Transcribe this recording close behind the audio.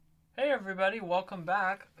everybody, welcome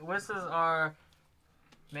back. This is our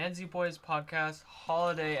Manzy Boys podcast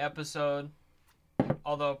holiday episode.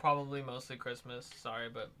 Although probably mostly Christmas. Sorry,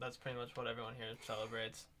 but that's pretty much what everyone here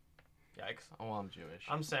celebrates. Yikes. Oh, I'm Jewish.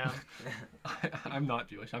 I'm Sam. I'm not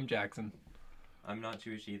Jewish. I'm Jackson. I'm not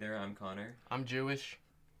Jewish either. I'm Connor. I'm Jewish.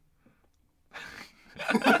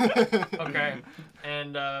 Okay.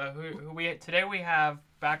 And today we have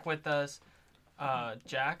back with us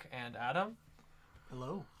Jack and Adam.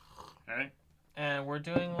 Hello. Hey. And we're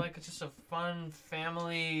doing like just a fun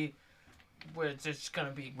family. It's just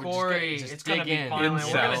gonna be We're gory. just It's dig gonna be in. fun. We're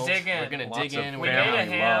gonna dig in. We're gonna Lots dig of in. We We're made gonna a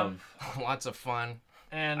ham. lots of fun.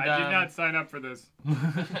 And I did not sign up for this.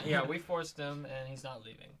 yeah, we forced him, and he's not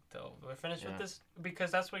leaving till we're finished with this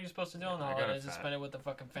because that's what you're supposed to do on the I got a holidays: is fat- spend it with the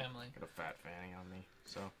fucking family. Got a fat fanny on me,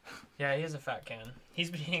 so Yeah, he has a fat can. He's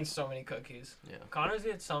been eating so many cookies. yeah. Connor's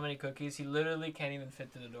eaten so many cookies, he literally can't even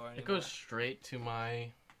fit through the door anymore. It goes straight to my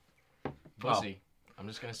pussy. I'm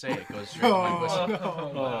just gonna say it goes straight to my pussy.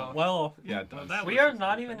 Oh, wow. Well, yeah, it Well, does. that We was are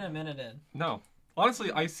not even a minute in. No.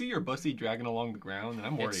 Honestly, I see your bussy dragging along the ground, and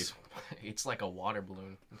I'm worried. It's like a water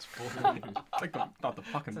balloon. It's full. It's like about the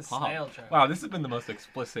fucking It's a pop. snail trail. Wow, this has been the most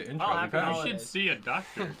explicit intro Oh, we've happy had. You holidays. should see a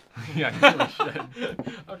doctor. Yeah, you really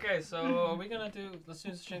should. Okay, so are we gonna do? Let's do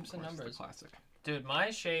shapes and Of course, the numbers. classic. Dude,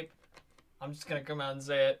 my shape. I'm just gonna come out and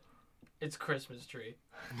say it. It's Christmas tree.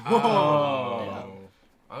 Oh.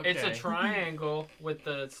 Okay. It's a triangle with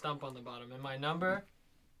the stump on the bottom, and my number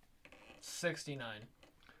 69.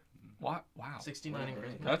 What? Wow. 69 in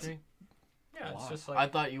Christmas That's- tree? Yeah, it's Wow. just I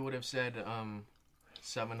like thought you would have said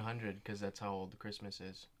 700 because that's how old Christmas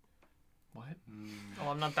is. What? oh,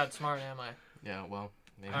 I'm not that smart, am I? Yeah, well.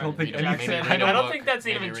 Maybe I don't think read a- any- maybe Jackson, read a I don't book. think that's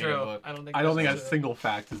Maybe even read a true. book. I don't think. I don't think a that's true. single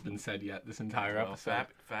fact has been said yet this entire Well, episode.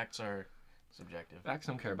 facts are subjective. Facts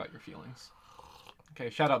don't care about your feelings. Okay,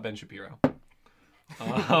 shout out Ben Shapiro.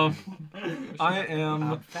 I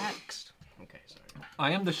am Facts. Okay, sorry.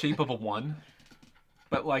 I am the shape of a 1,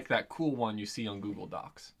 but like that cool one you see on Google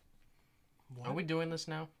Docs. Are we doing this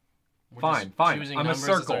now? We're Fine, just fine. choosing I'm a numbers as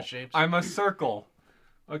our circle. shapes? I'm a circle.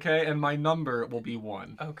 Okay, and my number will be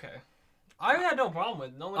 1. Okay. I had no problem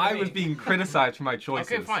with no one. I was being criticized for my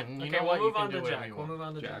choices. Okay, fine. You Okay, know we'll what? You move can on do to whatever Jack. you We'll want. move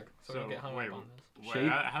on to Jack. Jack. So we don't get hung wait, up on this.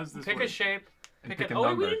 Shape? how's this Pick work? a shape. And Pick pick a, a oh,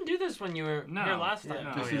 number. we didn't do this when you were No. here last time.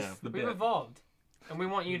 Yeah. This Oh, is the We've bit. evolved, and we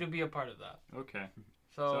want you to be a part of that. Okay.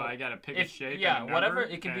 So, So I gotta pick a if shape. yeah, and a whatever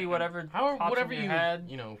number, it could be, and- whatever How pops whatever in you your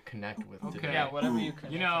head. connect with Okay. today. Yeah, whatever you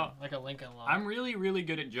can. You know, like a Lincoln Log. I'm really, really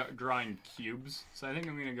good at drawing cubes, so I think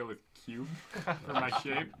I'm gonna go with cube for my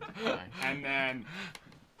shape. Fine. And then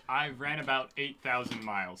I ran about 8,000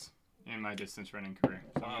 miles in my distance running career,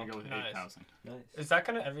 so I'm gonna go with Nice. 8,000. Nice. Is that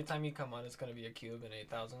gonna every time you come on, it's gonna be a cube and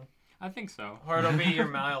 8,000, I think so. or it'll be your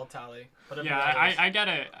mile tally. Whatever Yeah, that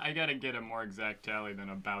is. I gotta get a more exact tally than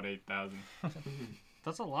about 8,000.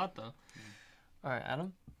 That's a lot though. All right,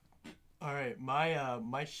 Adam. All right,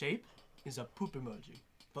 my shape is a poop emoji,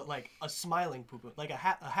 but like a smiling poop, like a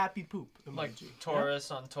happy poop emoji. Like Taurus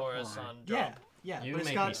on Taurus on. Yeah, Drum. yeah. You but it's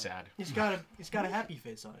make got, me sad. It's got a happy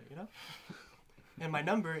face on it, you know. And my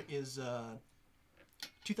number is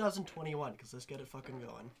 2021, because let's get it fucking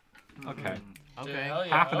going. Okay. Dude, Okay. hell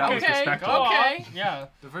yeah. Half of that was okay, respectable. go on. Okay. Yeah.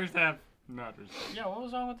 The first half, not really. Yeah. What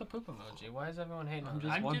was wrong with the poop emoji? Why is everyone hating on I'm it?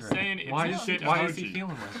 just I'm wondering. just saying it's why a is, shit why is he emoji.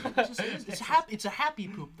 feeling like that? It's a happy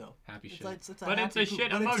poop though. Happy It's shit. like, it's a But it's happy a poop,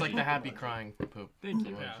 shit but emoji. It's like the poop happy emoji. crying poop Thank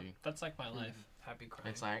you. Yeah, emoji. that's like my life. Happy crying.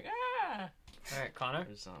 It's like All right, Connor.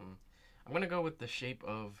 there's I'm gonna go with the shape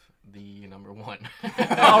of the number 1.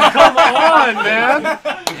 Oh, come on, man!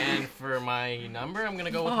 And for my number, I'm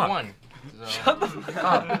gonna go with Fuck. 1. So, Shut the fuck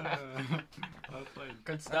up. That's like-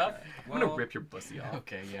 Good stuff. I'm gonna rip your pussy off.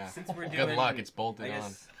 okay, yeah. Since we're doing, Good luck, it's bolted I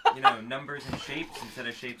on. guess, numbers and shapes instead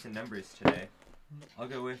of shapes and numbers today. I'll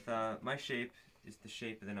go with my shape is the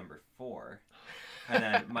shape of the number 4, and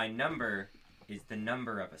then my number is the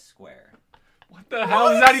number of a square. What the hell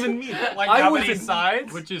does that even mean? Like I how was many in-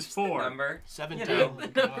 sides? Which is The 4. number. 17. You know, Oh,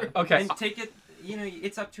 God. Okay, and take it.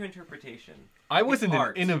 It's up to interpretation. I wasn't an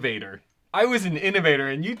art. innovator. I was an innovator,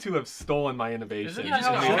 and you two have stolen my innovation. Isn't You that just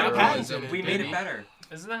how got it got always patents works? in it. We made baby. it better.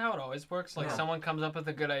 Isn't that how it always works? Like Yeah. someone comes up with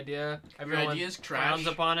a good idea, Your everyone idea's frowns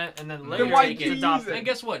trash. upon it, and then Then later why it do you gets adopted. use it? And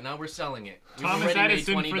guess what? Now we're selling it. We've Thomas already made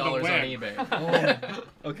Edison for the $20 on web. eBay.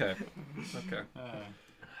 Okay. Okay. Uh,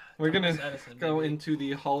 We're gonna Thomas Edison, go baby. into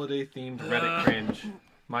the holiday-themed Reddit cringe,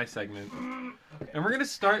 my segment, and we're gonna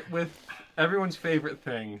start with everyone's favorite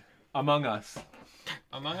thing, Among Us.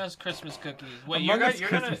 Among Us Christmas cookies. Wait, Among you're, Us you're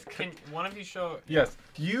Christmas gonna? Can one of you show? Yes,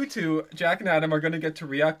 you two, Jack and Adam, are gonna get to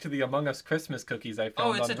react to the Among Us Christmas cookies I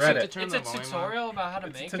Oh, found it's on a Reddit. Turn it's a the volume tutorial about how to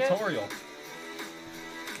It's make a tutorial.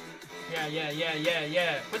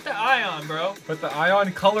 Yeah. Put the eye on, bro. Put the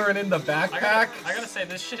ion coloring in the backpack. I gotta say,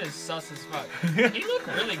 this shit is sus as fuck. He look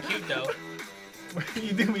really cute though.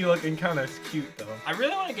 You do be looking kind of cute though. I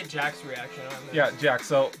really want to get Jack's reaction on this. Yeah, Jack.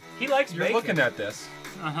 So He likes you're bacon. looking at this.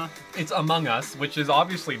 Uh-huh. It's Among Us, which is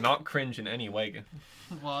obviously not cringe in any way.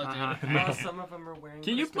 Well, dude. Uh-huh. Some of them are wearing.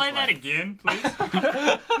 Can you Christmas play that lights. again, please?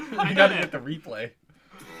 You gotta get the replay.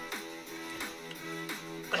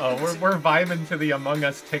 Oh, we're vibing to the Among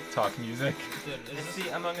Us TikTok music. Dude, It's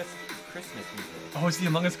the Among Us Christmas music. Oh, it's the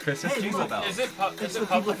Among Us Christmas Hey, music. look. Bells. is it It's the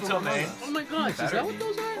public people from domain? Among Us. Oh my gosh, is Better that what be.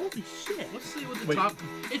 those are? Holy shit. Let's see what the Wait. top.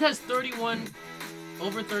 It has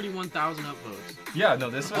over 31,000 upvotes. Yeah, no,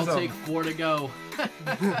 this was I'll take 4 to go.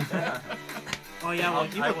 Oh yeah, well,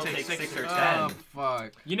 I will take 6 or 10. Oh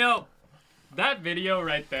fuck. You know, that video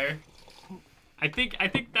right there. I think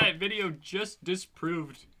that video just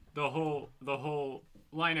disproved the whole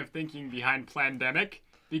line of thinking behind plandemic.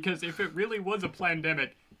 Because if it really was a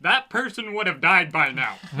plandemic, that person would have died by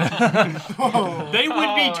now. They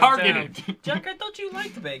would be Oh, targeted. damn. Jack, I thought you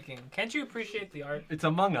liked baking. Can't you appreciate the art? It's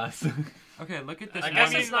Among Us. Okay, look at this. I I guess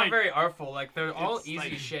mean, it's not like, very artful. Like they're all it's easy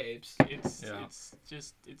like- shapes. It's Yeah.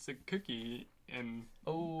 it's a cookie and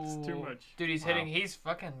Oh, it's too much. Dude, he's Wow. hitting. He's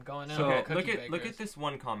fucking going in. So, on Okay, cookie look bakers. at this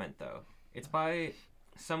one comment though. It's by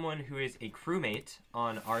someone who is a crewmate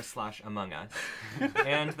on r/Among Us,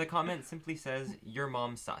 and the comment simply says, "Your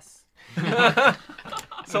mom sus."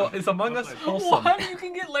 So is Among Us wholesome? What? You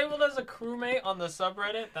can get labeled as a crewmate on the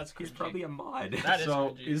subreddit? That's He's cringy. probably a mod. That is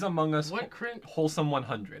So cringy. is Among Us What cringe? wholesome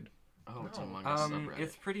 100? Oh, it's No. Among Us subreddit.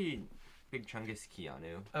 It's pretty big chungus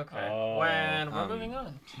Keanu. Okay. Oh. When we're Um, moving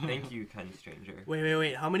on. Thank you, kind stranger.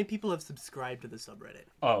 Wait. How many people have subscribed to the subreddit?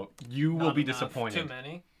 Oh, you will Not be enough. disappointed. Too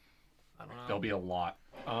many. I don't know. There'll be a lot.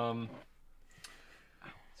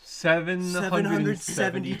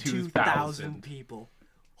 772,000 people.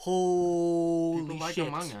 Holy People like shit.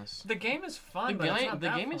 Among Us. The game is fun, The but it's game, not the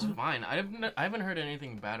that game is fun. fine. I haven't heard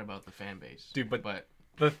anything bad about the fan base. Dude, but but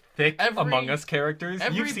The thick Every- Among Us characters.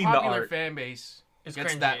 every You've seen the popular art. fan base It's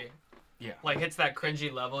gets cringy. that. Yeah. Like hits that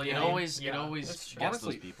cringy level. You It know? always Yeah, it always it's true. gets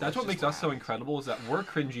Honestly, those people. that's It's what just makes us so loud. incredible is that we're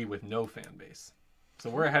cringy with no fan base. So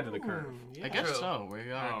we're ahead of the curve. Yeah. I guess True. so.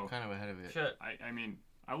 We are Oh. kind of ahead of it. Shit. I mean,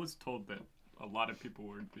 I was told that a lot of people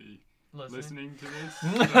would be Listening. listening to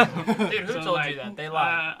this. Dude, who So, told like, you that? They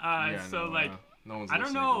lied. Yeah, so no, like, no one's I don't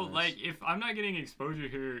listening know. to this. Like, if I'm not getting exposure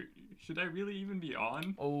here, should I really even be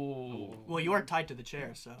on? Oh. Well, you are tied to the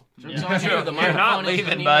chair, so. It's Yeah. on you. The You're not microphone isn't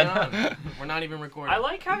leaving, even bud. on. We're not even recording. I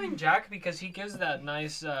like having Jack because he gives that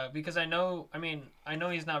nice. Because I know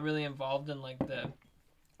he's not really involved in like the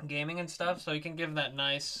gaming and stuff, so he can give that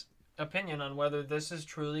nice opinion on whether this is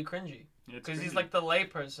truly cringy. It's Because he's cringy. like the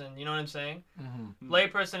layperson, you know what I'm saying? Mm-hmm.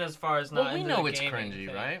 Layperson as far as not. Well, we into know the it's gaming cringy,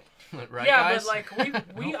 thing. right? Right, Yeah, guys? but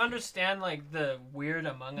like we understand like the weird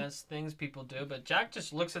Among Us things people do, but Jack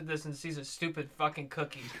just looks at this and sees a stupid fucking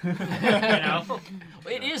cookie. You know?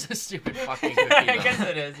 It is a stupid fucking cookie. I though. guess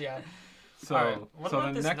it is, yeah. So, Alright, what so about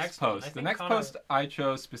the this next next one? I post, the think next Connor- post I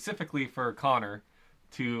chose specifically for Connor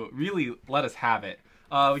to really let us have it.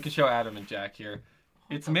 We can show Adam and Jack here.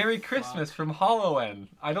 It's Merry Christmas from HoloN.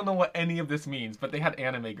 I don't know what any of this means, but they had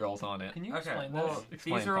anime girls on it. Can you Okay, explain well, this?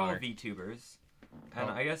 Explain, these are all Connor. VTubers, and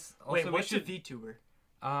Oh. I guess also Wait, we what's a should- VTuber?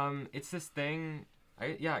 It's this thing.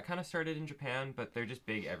 It kind of started in Japan, but they're just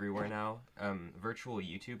big everywhere now. Virtual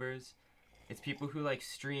YouTubers. It's people who like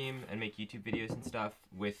stream and make YouTube videos and stuff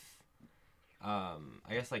with, I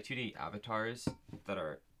guess like 2D avatars that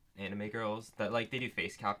are anime girls that like they do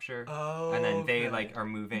face capture, Oh. and then they okay. like are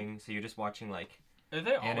moving. So you're just watching like. Are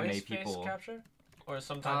they anime always people. face capture? Or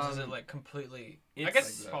sometimes is it Um, like completely... I it's- guess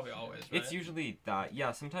it's probably always, right? It's usually that.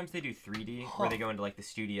 Yeah, sometimes they do 3D where they go into like the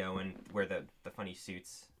studio and wear the funny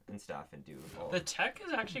suits and stuff and do all. The tech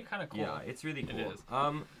is actually kind of cool. Yeah, it's really cool. is.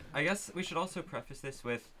 I guess we should also preface this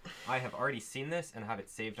with I have already seen this and have it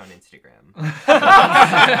saved on Instagram.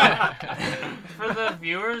 For the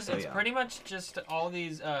viewers, So, it's yeah. pretty much just all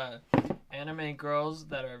these anime girls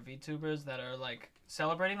that are VTubers that are like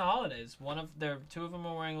celebrating the holidays. Two of them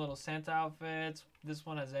are wearing little Santa outfits. This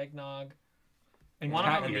one has eggnog. And One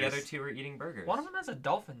of cat them- And the ears. other two are eating burgers. One of them has a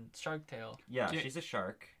dolphin shark tail. Yeah, Yeah. she's a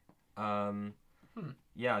shark. Hmm.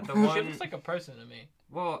 Yeah, the She one. looks like a person to me.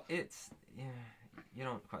 Well, it's yeah, you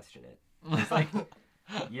don't question it. It's like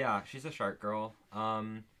yeah, she's a shark girl.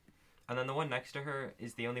 And then the one next to her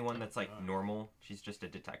is the only one that's like normal. She's just a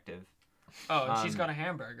detective. Oh, and she's Um, got a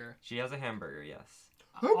hamburger. She has a hamburger, yes.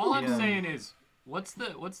 All I'm Yeah. saying is, what's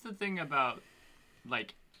the thing about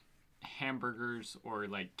like hamburgers or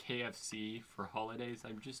like KFC for holidays?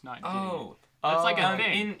 I'm just not getting it. Oh, That's like a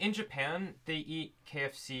thing. in Japan they eat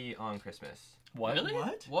KFC on Christmas. What? Really?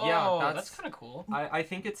 What? Whoa, Yeah, that's that's- kind of cool. I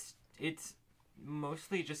think it's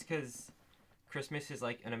mostly just because Christmas is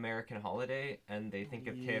like an American holiday, and they think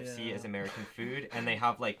of KFC Yeah. as American food, and they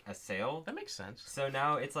have like a sale. That makes sense. So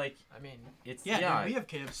now it's like I mean, it's Yeah, yeah. dude, we have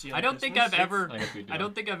KFC. On I don't think Christmas. I've ever. I guess we do. I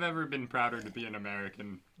don't think I've ever been prouder to be an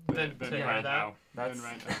American Than than to hear right that. now. That's Than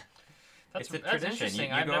right now. that's it's a that's tradition. interesting.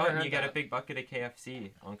 You I've go never out and heard you get a that. big bucket of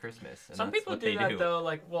KFC on Christmas. And Some that's people what do they that do. though.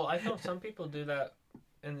 Like, well, I know some people do that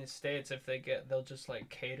in the States. If they'll just like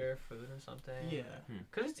cater food or something. Yeah.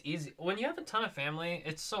 Cause it's easy when you have a ton of family.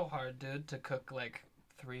 It's so hard, dude, to cook like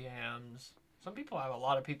 3 hams. Some people have a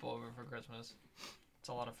lot of people over for Christmas. It's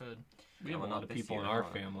a lot of food. We have a Well, lot not of this people in year, our huh?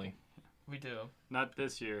 family. We do. Not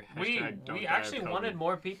this year. We Hashtag don't we die of actually COVID. wanted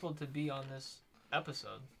more people to be on this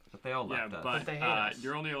episode. But they all Yeah, left us. but they hate us.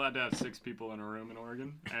 you're only allowed to have 6 people in a room in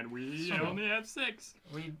Oregon, and we So- only have 6.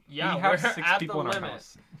 We we we're have 6 at people the in our limit.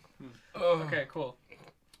 house. Okay, cool.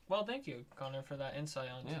 Well, thank you, Connor, for that insight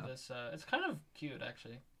onto Yeah. this. It's kind of cute,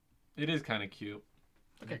 actually. It is kind of cute.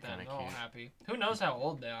 Look They're at them, kinda all cute. happy. Who knows how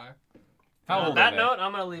old they are? How on old that are they? note,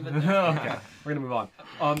 I'm gonna leave it there. Okay, we're gonna move on.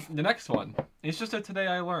 The next one. It's just a today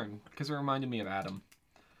I learned because it reminded me of Adam.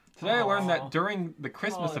 Today I learned Aw. that during the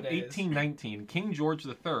Christmas of Holidays. 1819, King George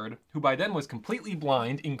III, who by then was completely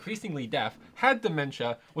blind, increasingly deaf, had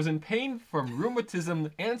dementia, was in pain from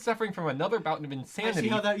rheumatism, and suffering from another bout of I see insanity.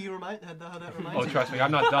 how that reminds Oh, you. trust me,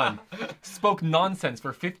 I'm not done. Spoke nonsense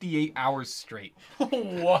for 58 hours straight.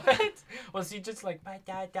 What? Was he just like ba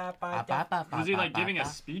da da ba da? Was he like giving a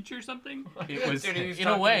speech or something? It was, Dude, he was in a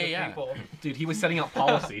talking way, to yeah. people. dude, he was setting up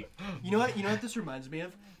policy. You know what this reminds me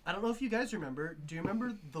of? I don't know if you guys remember. Do you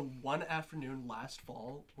remember the one afternoon last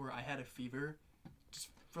fall where I had a fever? Just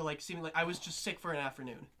for like seeming like I was just sick for an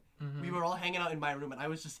afternoon. Mm-hmm. We were all hanging out in my room and I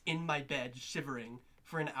was just in my bed shivering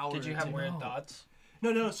for an hour. Did you or have two. weird thoughts?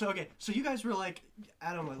 No. So okay. So you guys were like,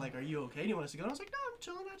 Adam, like, are you okay? Do you want us to go? And I was like, no, I'm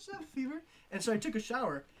chilling. I just have a fever. And so I took a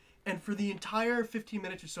shower. And for the entire 15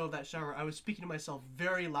 minutes or so of that shower, I was speaking to myself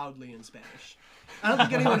very loudly in Spanish. I don't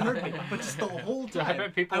think anyone heard me, but just the whole Dude, I time,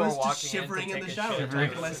 bet people I was were just walking in to shivering in take the a shower, shit. talking to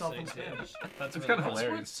Shivering. myself in Listening to Spanish. That's It's really kind of cool. That's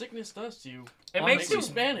hilarious. what sickness does to you. It Oh, makes you you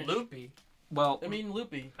Spanish. loopy. Well, I mean,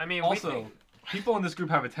 loopy. I mean, also, people in this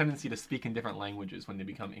group have a tendency to speak in different languages when they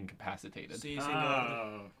become incapacitated. Sí, señor.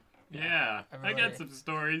 Oh. Yeah, I Everybody- got some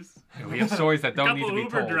stories. We have stories that A don't need couple to be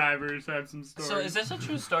Uber told. drivers have some stories. So is this a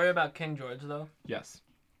true story about King George though? Yes.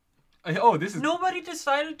 Oh, this is. Nobody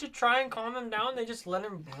decided to try and calm him down. They just let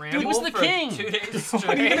him ramble was the for king. 2 days What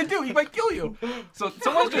are you gonna straight. do? He might kill you. So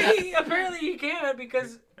someone just. Apparently he can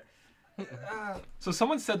because. So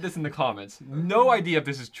someone said this in the comments. No idea if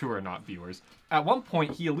this is true or not, viewers. At one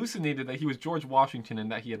point, he hallucinated that he was George Washington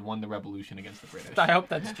and that he had won the revolution against the British. I hope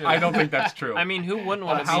that's true. I don't think that's true. I mean, who wouldn't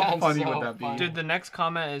want to How be? funny so would that be? funny. Dude, the next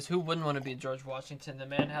comment is who wouldn't want to be George Washington? The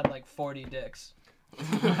man had like 40 dicks.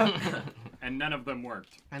 and none of them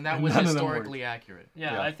worked. And that was None of them historically accurate.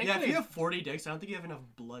 Yeah, Yeah. I think. Yeah, if we- you have 40 dicks, I don't think you have enough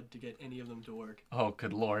blood to get any of them to work. Oh,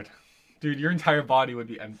 good lord. Dude, your entire body would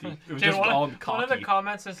be empty. It was Dude, just one, all one of the cocky.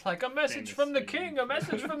 comments is like, a message Famous from the statement. king, a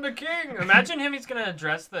message from the king. Imagine him, he's going to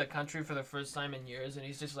address the country for the first time in years, and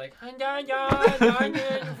he's just like, for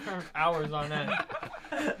hours on end.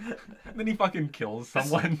 Then he fucking kills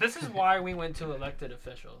someone. This is why we went to elected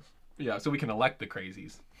officials. Yeah, so we can elect the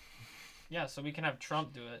crazies. Yeah, so we can have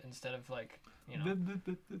Trump do it instead of like, you know,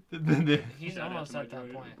 We he's Shout out almost to my at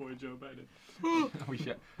that boy- point. Boy Joe Biden.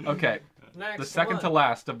 should. Okay, Next the second one. to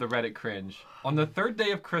last of the Reddit cringe. On the third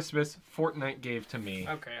day of Christmas, Fortnite gave to me.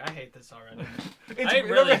 Okay, I hate this already. It's I the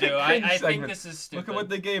really Reddit do. I cringe think segment. this is stupid. Look at what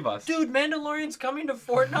they gave us. Dude, Mandalorian's coming to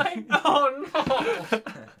Fortnite? Oh no!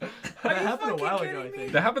 That happened a while ago, I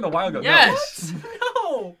think. That happened a while ago. No. Yes!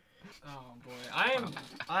 No! Oh boy,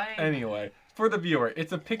 I. Anyway, for the viewer,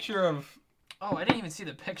 it's a picture of. Oh, I didn't even see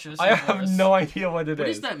the pictures. I have no idea what it What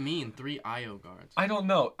is. does that mean? 3 IO guards. I don't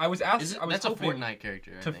know. I was asked. Is it, I was that's a hoping Fortnite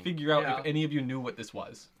character, I to think. figure out Yeah. if any of you knew what this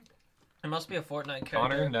was. It must be a Fortnite character.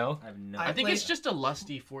 Connor, no. I have no. I I think played- it's just a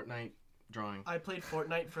lusty Fortnite drawing. I played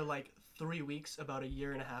Fortnite for like 3 weeks about a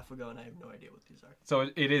year and a half ago, and I have no idea what these are. So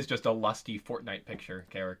it is just a lusty Fortnite picture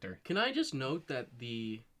character. Can I just note that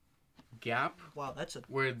the gap Wow, that's a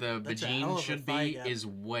where the That's a hell of vagine a should thigh be gap. is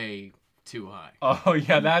way too high. Oh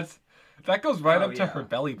yeah, that goes right Oh, up to yeah. her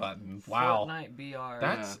belly button. Wow, Fortnite BR.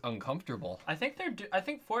 that's uncomfortable. I think I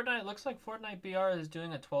think Fortnite looks like Fortnite BR is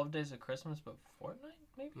doing a 12 Days of Christmas, but Fortnite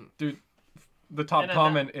maybe. The top And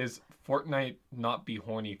comment is Fortnite not be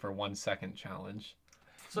horny for 1 second challenge.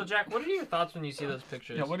 So Jack, what are your thoughts when you see those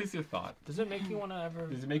pictures? Yeah, what is your thought? Does it make you want to ever?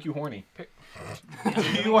 Does it make you horny? Do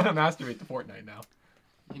you want to masturbate to Fortnite now?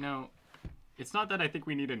 You know, It's not that I think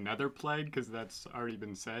we need another plague, because that's already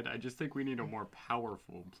been said. I just think we need a more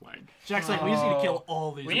powerful plague. Jack's like, we just need to kill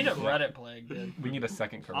all these. We need a people. Reddit plague, dude. We need a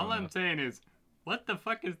second corona. All I'm saying is, what the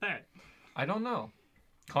fuck is that? I don't know.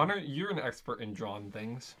 Connor, you're an expert in drawn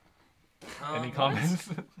things. Any What? comments?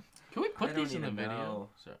 Can we I put don't these in the even video? know.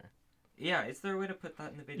 Sorry. Yeah, is there a way to put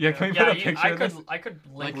that in the video? Yeah, can we Yeah, put a picture of this? I could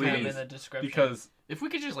link Like, them in please, the description. Because If we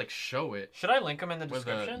could just like show it Should I link them in the where the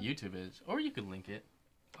description? YouTube is, or you could link it.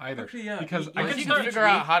 either. Actually, yeah. Because you- I I could could start figure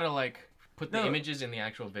out how to like put the No. images in the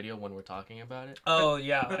actual video when we're talking about it. Oh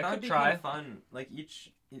yeah, But I that would could be try. kind of fun. Like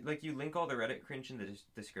you link all the Reddit cringe in the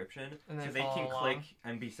description, And so they they follow can along. click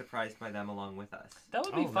and be surprised by them along with us. That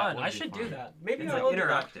would be Oh, that fun. would I be should do fun. that. Maybe It's I like will do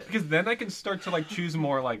that. interactive. because then I can start to like choose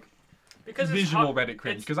more like Because visual it's Reddit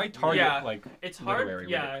cringe. it's- Because I target yeah, like it's hard. literary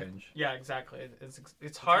Yeah, Reddit cringe. yeah, exactly.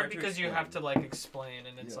 It's hard hard to because you have to explain. like explain,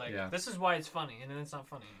 and it's like Yeah. this is why it's funny, and then it's not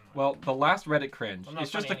funny anymore. Well, the last Reddit cringe I'm not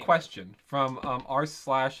is just a funny anyway. question from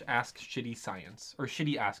r/ask shitty science or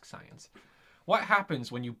shitty ask science. What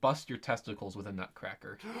happens when you bust your testicles with a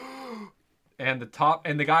nutcracker? And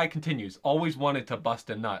the guy continues. Always wanted to bust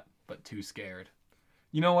a nut, but too scared.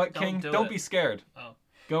 You know what, Don't King? do Don't it. be scared. Oh.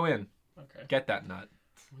 Go in. Okay. Get that nut.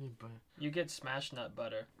 You get smashed nut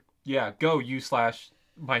butter. Yeah, go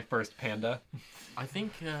you/my first panda. I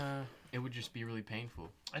think it would just be really painful.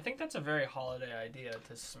 I think that's a very holiday idea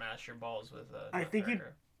to smash your balls with a I think you'd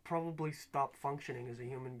nutcracker. probably stop functioning as a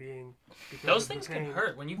human being. because Those of the things can pain.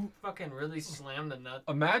 hurt when you fucking really slam the nut.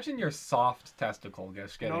 Imagine your soft testicle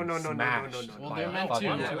just getting No, no, no, no, no, smashed. no, no, no. Well, by they're a meant fucking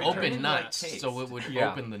Yeah, to it would nutcracker. turn open into nuts, that so it would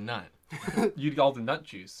Yeah. open the nut. You'd all the nut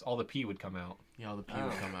juice, all the pee would come out. Yeah, all the pee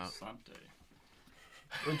would come out. Something.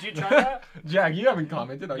 Would you try that? Jack, you haven't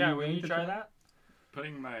commented. Are yeah, you would willing you to try that?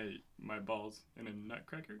 Putting my balls in a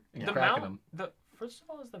nutcracker? And The cracking mouth. them First of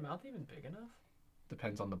all, is the mouth even big enough?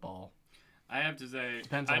 depends on the ball. I have to say,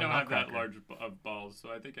 Depends I on the don't have that nutcracker. large of balls, so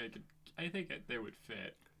I think they would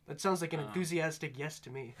fit. That sounds like an enthusiastic yes to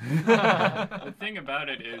me. The thing about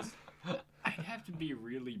it is, I'd have to be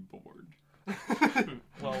really bored.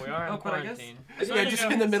 Well, we are in Oh, but I guess- quarantine. Yeah, just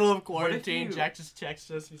in the middle of What if quarantine, you- Jack just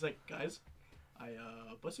texts us. He's like, guys, I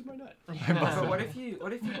busted my nut. But what if you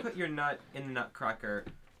put your nut in the nutcracker,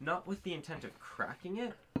 not with the intent of cracking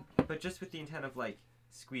it, but just with the intent of like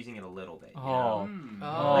squeezing it a little bit? You know? Hmm.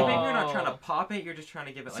 Like maybe you're not trying to pop it, you're just trying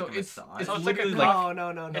to give it like So a it's- massage. it's So it's like a literally like No,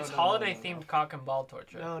 no, no, no. It's no, holiday no, no, themed cock and ball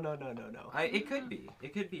torture. No, no, no, no, no. It could be.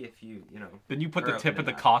 It could be if you know. then you put Or the open tip it of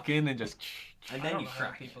the up. cock in and just. And I then don't you know how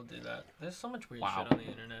crack. people do that. There's so much weird Wow. shit on the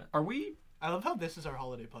internet. Are we? I love how this is our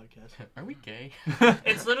holiday podcast. Are we gay?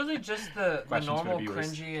 It's literally just the Questions for the normal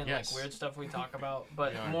viewers. cringy and Yes. like weird stuff we talk about,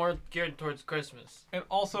 but We are. more geared towards Christmas And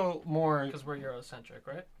also more. because we're Eurocentric,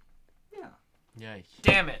 right? Yeah. Yay.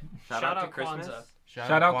 Damn it! Shout out to Kwanzaa. Christmas.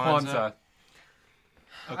 Shout out Kwanzaa.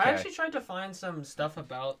 I Okay. actually tried to find some stuff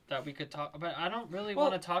about that we could talk about. I don't really Well-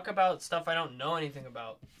 want to talk about stuff I don't know anything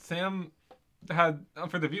about. Sam had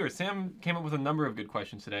for the viewers. Sam came up with a number of good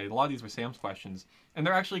questions today. A lot of these were Sam's questions, and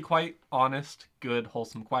they're actually quite honest, good,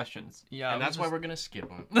 wholesome questions. Yeah, And that's why we're gonna skip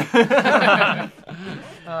them.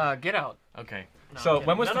 Get out. Okay. No, So I'm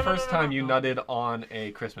when kidding. was No, the no, no, first no, no, time you no. nutted on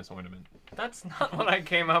a Christmas ornament? That's not what I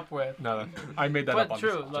came up with. No, I made that up But on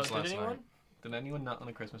true. the spot. Look, just did last anyone? night. Did anyone nut on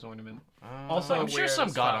a Christmas ornament? Also I'm sure weird some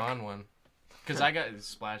as got fuck. on one. Because I got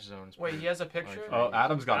Splash Zones. Wait, he has a picture? Oh,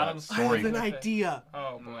 Adam's got Adam's- a I story. have an with it. idea.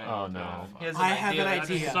 Oh boy. Oh no. He has I have an That's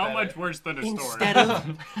idea. even So better. much worse than a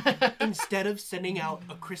story. Instead of sending out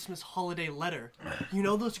a Christmas holiday letter, you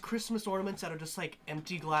know those Christmas ornaments that are just like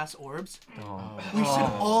empty glass orbs? Oh. We should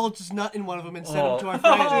all just nut in one of them and send them to our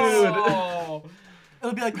Oh. friends.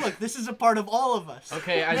 It'll be like, look, this is a part of all of us.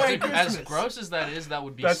 Okay, Merry as Christmas. gross as that is, that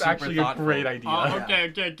would be That's super actually a thoughtful. great idea.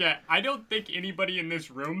 Okay. I don't think anybody in this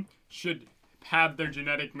room should have their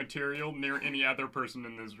genetic material near any other person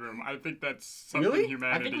in this room. I think that's something Really? I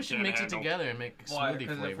humanity think we should can't mix handle. it together and make Why? smoothie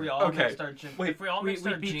Because if flavor. we all Okay, mixed our wait. if we all We- mixed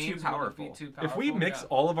we'd our be too genes, powerful. We'd be too If we powerful, mix yeah.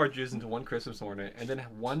 all of our jizz into one Christmas ornament and then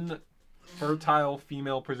have one fertile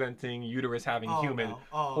female presenting uterus having Oh, human no.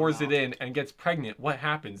 Oh, pours no. it in and gets pregnant, what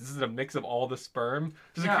happens? This is a mix of all the sperm.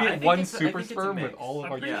 Does Yeah, it I create think one it's a- I super think it's a sperm with mix. all of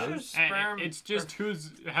I'm our pretty sure jizz? And sperm. it's just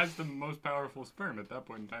who's has the most powerful sperm at that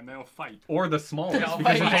point in time. They'll fight. Or the smallest, Yeah,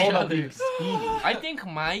 because fight it's all each about other. being speedy. I think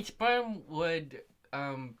my sperm would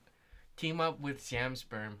team up with Sam's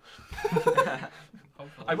sperm.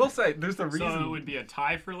 Hopefully. I will say, there's a reason. So it would be a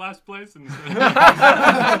tie for last place. And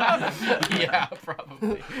Yeah,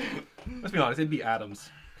 probably. Let's be honest, it'd be Adam's.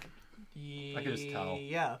 I can just tell.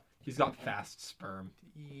 Yeah. He's got fast sperm.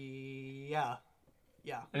 Yeah.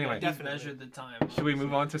 Yeah. Anyway. You've definitely. measured the time. Should we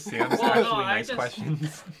move on to Sam's Well, no, actually I nice just-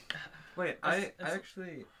 questions? Wait, It's- I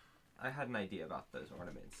actually I had an idea about those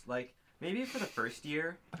ornaments. Like maybe for the first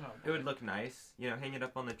year, Oh, it would look nice. You know, hang it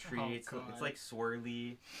up on the tree. Oh, it's God. like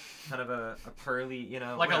swirly, kind of a pearly. You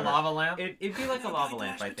know, like whatever. a lava lamp. It'd be like a Like lava mashed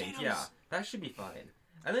lamp, I think. potatoes. Yeah, that should be fine.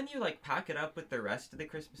 And then you like pack it up with the rest of the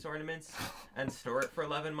Christmas ornaments and store it for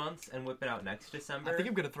 11 months and whip it out next December. I think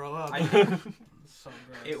I'm gonna throw up. I think So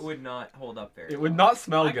gross. it would not hold up very It well. would not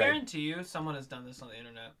smell I good. guarantee you, someone has done this on the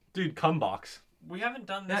internet. Dude, cum box. We haven't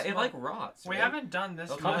done Yeah, this. it much. like rots. We right? haven't done this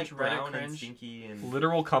They'll much come like Reddit brown and cringe. stinky and.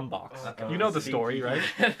 Literal cum box. Oh, You know the stinky. story, right?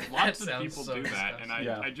 Lots of sounds people so do that, and disgusting.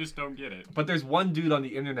 Yeah. I just don't get it. But there's one dude on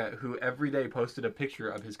the internet who every day posted a picture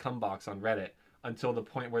of his cum box on Reddit until the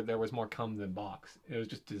point where there was more cum than box. It was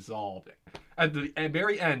just dissolved. At the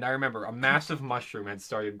very end, I remember a massive mushroom had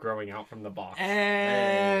started growing out from the box.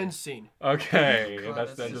 And scene. Okay, God,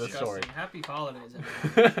 that's the end of the story. disgusting. Happy holidays,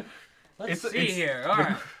 everyone. Let's see here. All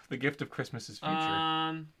right. The gift of Christmas is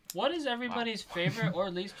future. What is everybody's favorite or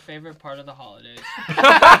least favorite part of the holidays?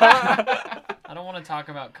 I don't want to talk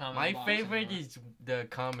about cum. in My the box favorite anymore. is the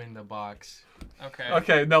cum in the box. Okay.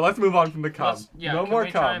 Okay, now let's move on from the cum. Let's- yeah. No can more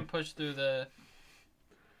we try and cum. push through the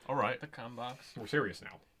All right. cum box? We're serious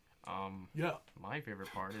now. Yeah. My favorite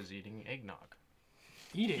part is eating eggnog.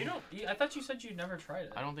 Eating. You don't. I thought you said you'd never tried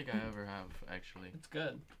it. I don't think I ever have actually. It's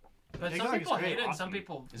good. But Eggnog some is people great. hate it, and some Awesome.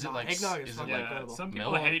 people. Is it like eggnog is is it fucking like incredible. Some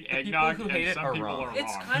people milk? hate The people eggnog, who and hate it some are people wrong. are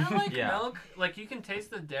It's wrong. kind of like Yeah. milk. Like you can taste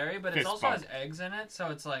the dairy, but it Fist also bump. has eggs in it, so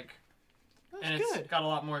it's like, That's and it's good. got a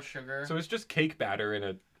lot more sugar. So it's just cake batter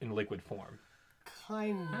in liquid form.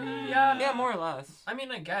 Kind of. Yeah. more or less. I mean,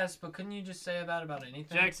 I guess, but couldn't you just say that about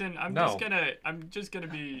anything? Jackson, I'm No. just gonna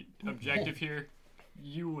be objective here.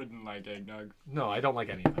 You wouldn't like eggnog. No, I don't like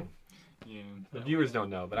anything. Yeah. The viewers don't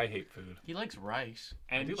know, but I hate food. He likes rice.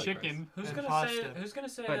 And do like chicken. Who's And gonna pasta. say? Who's gonna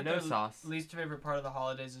say But that no their sauce. least favorite part of the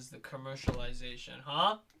holidays is the commercialization?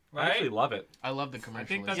 Huh? I Right? actually love it. I love the commercial.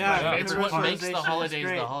 think that's Yeah, my It's favorite what part. makes the Commercialization is holidays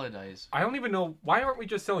great. the holidays. I don't even know why aren't we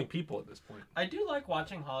just selling people at this point? I do like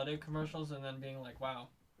watching holiday commercials and then being like, "Wow,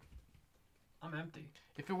 I'm empty."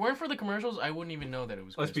 If it weren't for the commercials, I wouldn't even know that it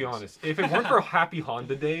was. Let's be Christmas. honest. If it weren't for Happy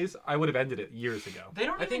Honda Days, I would have ended it years ago. They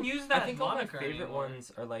don't I even think use that I think all my moniker favorite anymore.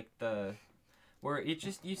 ones are like the where it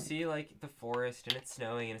just you see like the forest and it's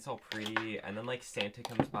snowing and it's all pretty and then like Santa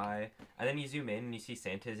comes by and then you zoom in and you see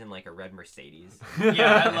Santa's in like a red Mercedes.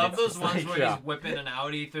 Yeah, I And love it's those just ones like- where Yeah. he's whipping an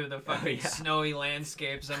Audi through the fucking yeah. snowy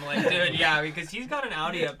landscapes. I'm like, dude, yeah, because he's got an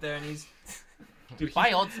Audi up there and he's Dude,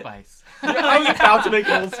 Buy Old Spice. I was about to make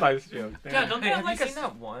an Old Spice joke. yeah. Damn. Don't Hey, they have have like you a seen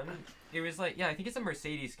that one? It was like I think it's a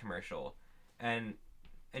Mercedes commercial, and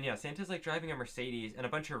yeah, Santa's like driving a Mercedes, and a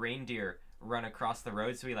bunch of reindeer run across the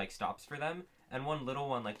road, so he like stops for them, and one little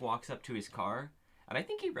one like walks up to his car, and I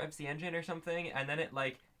think he revs the engine or something, and then it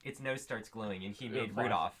like its nose starts glowing, and he made fine.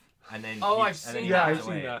 Rudolph, and then Oh, he, I've and seen then he that. drives I've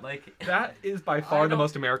seen away. that. Like That is by far the don't-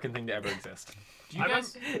 most American thing to ever exist. Do you I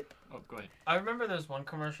guys? Oh, go ahead. I remember there's one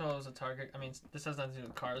commercial. It was a Target. I mean, this has nothing to do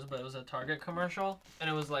with cars, but it was a Target commercial, and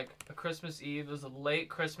it was like a Christmas Eve. It was a late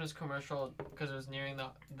Christmas commercial because it was nearing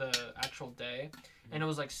the actual day, and it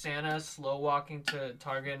was like Santa slow walking to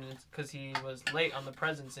Target, and it's because he was late on the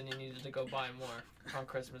presents and he needed to go buy more on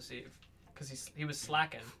Christmas Eve because he was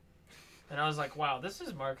slacking, and I was like, wow, this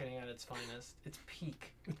is marketing at its finest. It's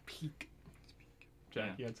peak. Peak.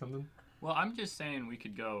 Jack, you had something? Well, I'm just saying we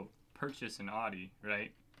could go purchase an Audi,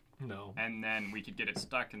 right? No. And then we could get it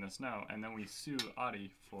stuck in the snow, and then we sue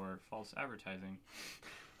Audi for false advertising.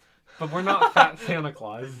 But we're not Fat Santa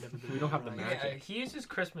Claus. We don't have the Yeah, magic. he uses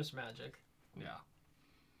Christmas magic, Yeah.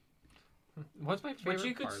 What's my favorite which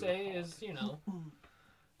you could part of say the is, you know,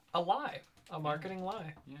 a lie, a marketing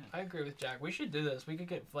lie. Yeah. I agree with Jack. We should do this. We could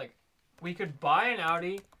get we could buy an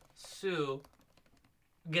Audi, sue,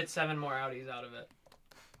 get 7 more Audis out of it.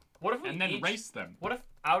 What if we And then each, race them. What if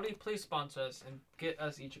Audi please sponsor us and get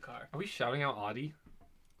us each a car? Are we shouting out Audi?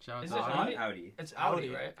 Shout out Is to it Audi. Audi? Audi. It's Audi, Audi.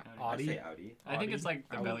 right? Audi? I say Audi. I think it's like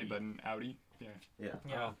the Audi. belly button Audi. Yeah. Yeah.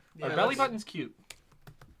 Yeah. Yeah, Our belly let's- button's cute.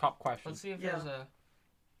 Pop question. Let's see if Yeah. there's a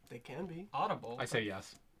They can be. Audible. I say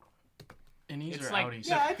yes. And these It's are like Audis. the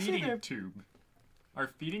Yeah, I'd say feeding they're- tube. Are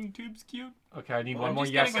feeding tubes cute? Okay, I need Well, one I'm more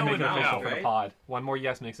just yes gonna to go make it with official no, for the right? pod. One more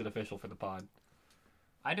yes makes it official for the pod.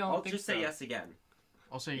 I don't I'll think just so. say yes again.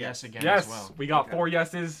 I'll say Yes. yes again Yes, as well. we got Okay. 4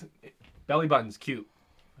 yeses. Belly button's cute.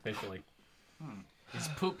 Officially. Is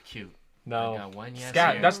poop cute? No. I got one yes.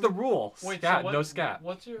 Scat, here. that's the rule. Wait, scat, so what, no scat.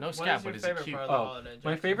 What's your No what scat, is your but is it favorite cute? part of the Oh, holiday?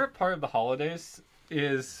 My Jackson? favorite part of the holidays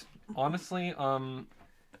is honestly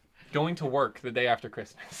going to work the day after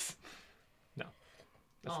Christmas. No.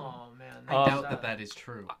 That's not- Oh man. I Um, doubt that is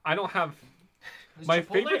true. I don't have Is my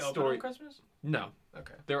Chipotle favorite open story- on Christmas? no.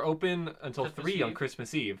 Okay. They're open until Christmas 3 on Eve?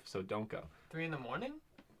 Christmas Eve, so don't go. 3 in the morning?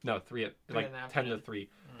 No, 3 at Three in like the 10 to afternoon. 3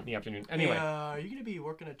 in the afternoon. Anyway, Are you gonna be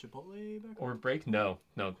working at Chipotle back or home? break? No.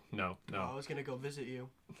 Oh, I was gonna go visit you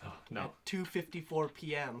No. at 2:54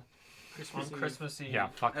 p.m. Christmas On Eve. Christmas Eve. Yeah,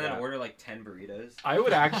 fuck And then that. order like 10 burritos. I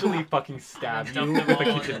would actually fucking stab you Dump with them a all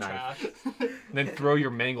in kitchen the knife. trash. And then throw your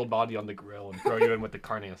mangled body on the grill and throw you in with the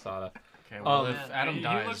carne asada. Okay, well, if Man, Adam he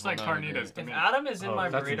dies, looks we'll like know you're carnitas good. to If me. Adam is in Oh, my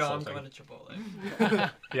that's burrito, I'm insulting. going to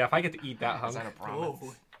Chipotle. Yeah, if I get to eat that Is hunk. that a promise?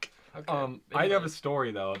 Oh, Okay. I have a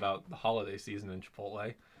story though about the holiday season in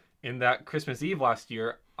Chipotle. In that Christmas Eve last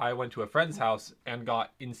year, I went to a friend's house and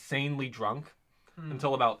got insanely drunk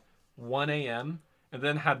until about 1 a.m. and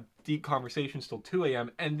then had deep conversations till 2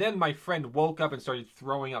 a.m. and then my friend woke up and started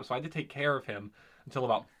throwing up, so I had to take care of him until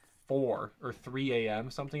about 4 or 3 a.m.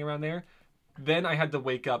 something around there. Then I had to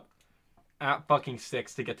wake up at fucking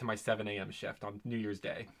 6 to get to my 7 a.m. shift on New Year's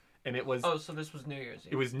Day, and it was Oh, so this was New Year's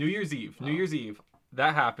Eve. it was New Year's Eve. Oh. New Year's Eve.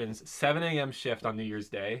 That happens. 7 a.m. shift on New Year's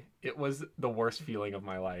Day. It was the worst feeling of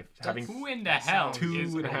my life. Having Who in the hell Two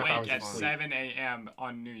is and a half awake hours at of sleep. 7 a.m.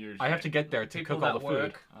 on New Year's I have Day? to get there to People cook all that the food.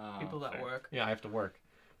 work. Oh, People that fair. work. Yeah, I have to work.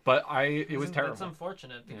 But it was terrible. That's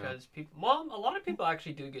unfortunate because people. Well, a lot of people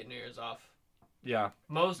actually do get New Year's off. Yeah.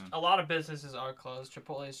 A lot of businesses are closed.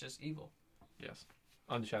 Chipotle is just evil. Yes.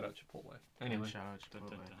 Unshout out Chipotle. Anyway. Shout out to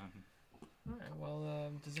Chipotle. All right.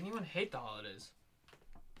 Well, does anyone hate the holidays?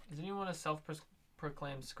 Is anyone a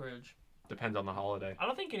self-proclaimed Scrooge? Depends on the holiday. I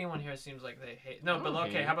don't think anyone here seems like they hate. No, I but don't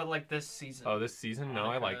okay. hate How about like this season? Oh, this season? No,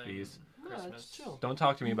 I Hanukkah like and these. No, it's Christmas. chill. Don't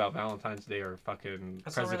talk to me about Valentine's Day or fucking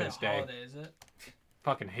That's not really a President's Day. holiday, is it?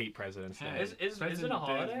 Fucking hate President's Day. Is it a President's Day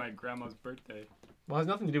holiday? is my grandma's birthday. Well, it has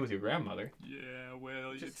nothing to do with your grandmother. Yeah,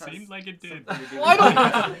 well, it Just has seemed like it did. something to do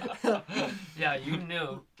Why with- don't- Yeah, you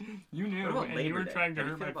knew. You knew, What about and you Labor were Day? trying to How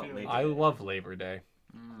do you hurt feel my about feelings. Labor I Day? love Labor Day.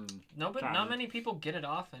 No, but Kind not of. many people get it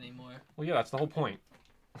off anymore. Well, yeah, that's the whole point.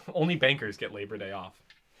 Only bankers get Labor Day off.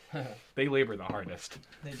 They labor the hardest.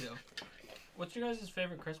 They do. What's your guys'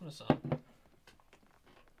 favorite Christmas song?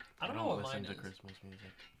 I don't know what listen mine to is. Christmas music.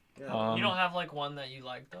 Yeah. You don't have like one that you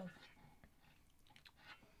like though.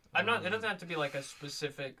 I'm not. It doesn't have to be like a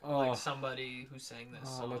specific Oh. like somebody who sang this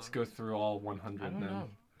song. Let's go through all 100 I don't then. know.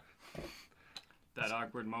 That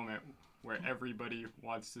awkward moment where everybody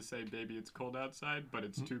wants to say "Baby, it's cold outside," but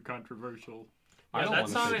it's too controversial. I Yeah, don't that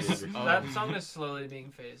wanna song say is Baby. that song is slowly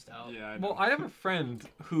being phased out. Yeah. Well, I have a friend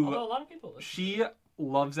who Although a lot of people listen. she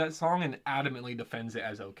loves that song and adamantly defends it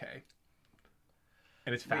as okay.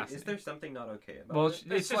 And it's Wait, fascinating. is there something not okay about Well, it? It's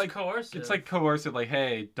it's just like coercive. it's like coercive, like,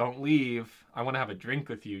 hey, don't leave. I want to have a drink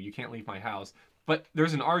with you. You can't leave my house. But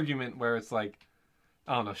there's an argument where it's like,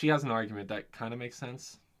 I don't know. She has an argument that kind of makes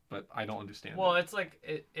sense, but I don't understand. Well, it. it's like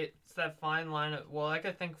it's that fine line of like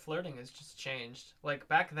I think flirting has just changed. Like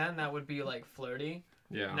back then that would be like flirty.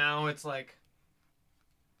 Yeah. Now it's like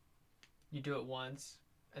you do it once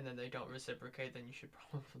and then they don't reciprocate, then you should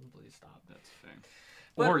probably stop. That's the thing.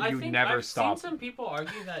 But Or I you think never I've stop. seen some people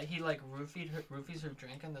argue that he like roofies her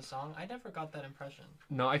drink in the song. I never got that impression.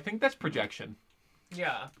 No, I think that's projection.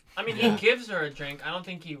 Yeah, I mean he gives her a drink. I don't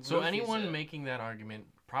think he. So roofies anyone it. making that argument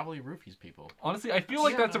probably roofies people. Honestly, I feel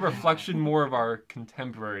like that's a reflection more of our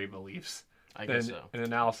contemporary beliefs I than guess so. an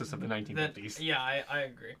analysis of the Then, 1950s. yeah, I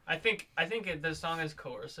agree. I think this song is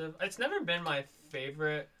coercive. It's never been my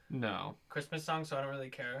favorite No. Christmas song, so I don't really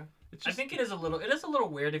care. It's I just, think it is a little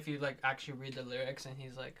weird if you like actually read the lyrics and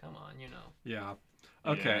he's like, come on, you know. yeah.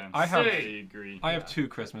 Okay, Yeah, I have agree. I have Yeah. 2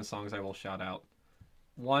 Christmas songs I will shout out.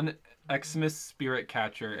 One, Xmas Spirit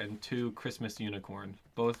Catcher, and 2, Christmas Unicorn,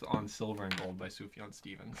 both on Silver and Gold by Sufjan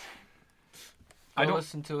Stevens. I don't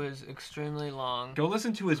listen to his extremely long, go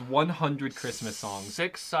listen to his 100 Christmas songs,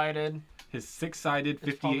 6-sided. his 6-sided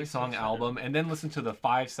It's probably 58 song 6-sided. album, and then listen to the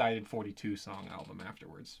 5-sided 42 song album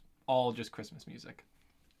afterwards. All just Christmas music.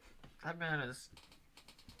 That man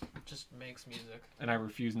just makes music. And I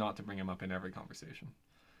refuse not to bring him up in every conversation.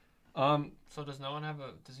 So does anyone have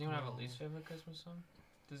a least favorite Christmas song?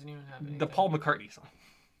 Does anyone have anything? The Paul McCartney song.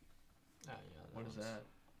 Oh, yeah, What is one's- that?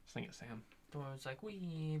 Sing it, Sam. The one it's like,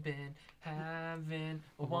 we've been having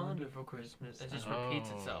a wonderful Christmas. It just repeats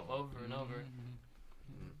itself over and over.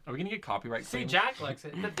 Are we gonna get copyright See, claims? Jack likes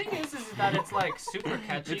it. The thing is that it's like super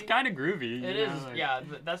catchy. It's kind of groovy. It you is, know, like- yeah.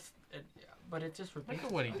 That's it, yeah, but it just repeats.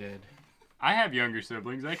 Look at what he itself. did. I have younger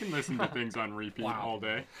siblings. I can listen to things on repeat Wow. all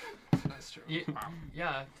day. That's true.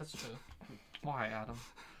 Yeah, that's true. Why, Adam?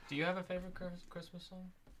 Do you have a favorite Christmas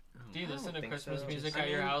song? Do you I listen don't to think Christmas so. music I at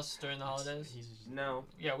your mean, house during the holidays? No.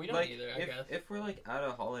 Yeah, we don't Like, either, I if, guess. if we're like at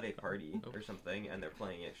a holiday party or something and they're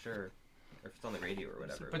playing it, sure. Or if it's on the radio or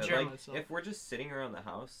whatever. But But you're- like, if we're just sitting around the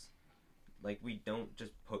house, like we don't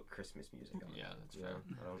just put Christmas music on. Yeah, that's You fair. know?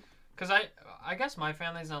 I don't. Cause I guess my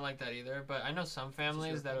family's not like that either, but I know some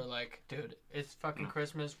families that are like, dude, it's fucking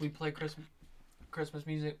Christmas. We play Christmas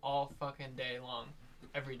music all fucking day long,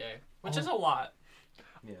 every day, which is a lot.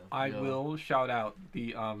 Yeah. I will shout out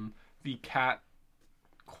the cat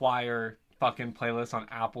choir fucking playlist on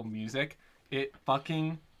Apple Music.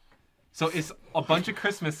 So it's a bunch of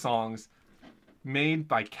Christmas songs made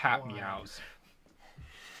by cat meows.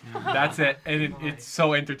 That's it, and it's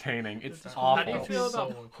so entertaining. It's awful. How do you feel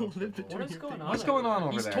about What is going on? What's going on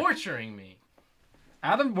over He's there? torturing me.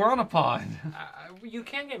 Adam, we're on a pod. You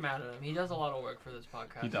can't get mad at him. He does a lot of work for this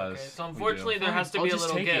podcast. He does. Okay? So We unfortunately, do. there has to I'll be a just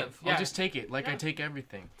little take give. It. I'll just take it like I take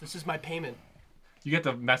everything. This is my payment. You get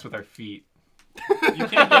to mess with our feet. You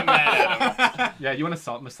can't get mad at him. Yeah, you want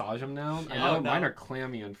to massage them now? I Yeah. know Oh, no. mine are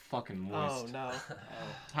clammy and fucking moist. Oh no.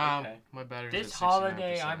 Tom, Okay. my battery's This at 69%.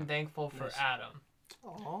 holiday, I'm thankful for Nice. Adam.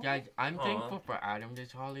 Aw. Yeah, I'm Aw. thankful for Adam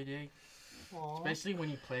this holiday, Aw. especially when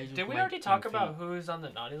he plays with Did we my already talk feet. about who's on the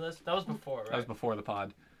naughty list? That was before, right? That was before the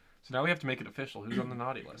pod. So now we have to make it official. Who's on the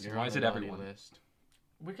naughty list? You're Why on is the it naughty everyone? list.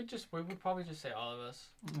 We would probably just say all of us.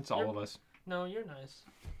 It's all of us. No, you're nice.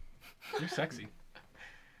 You're sexy.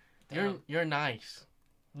 Damn. You're nice.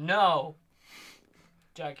 No.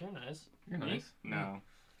 Jack, you're nice. You're nice. No.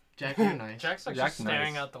 Jack, you're nice. Jack's like Jack's just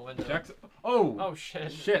staring nice. out the window. Jack's. Oh. Oh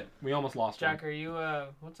shit. Shit. We almost lost Jack, are you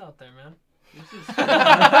what's out there, man?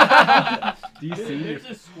 one. Do you see? There's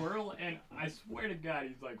a squirrel, and I swear to God,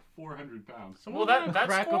 he's like 400 pounds. Well, Someone that's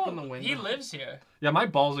crack cool. open the window. He lives here. Yeah, my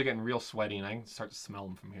balls are getting real sweaty, and I can start to smell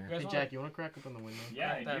them from here. You Hey guys wanna- Jack, you want to crack open the window?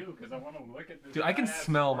 Yeah, I That- do, because I want to look at this. Dude, I can badass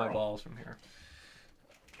smell my squirrel. balls from here.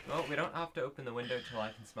 Well, we don't have to open the window till I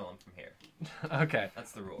can smell them from here. Okay.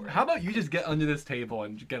 That's the rule, right? How about you just get under this table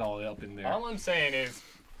and get all up in there? All I'm saying is,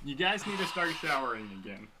 you guys need to start showering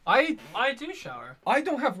again. I do shower.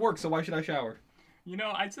 don't have work, so why should I shower? You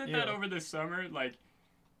know, I said that Yeah. over this summer, like,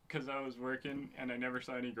 because I was working and I never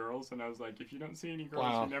saw any girls, and I was like, if you don't see any girls,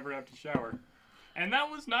 Wow. you never have to shower. And that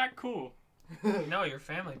was not cool. No, your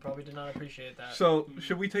family probably did not appreciate that. So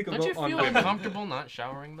should we take a Don't you vote on feel women? uncomfortable not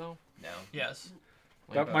showering though? No. Yes.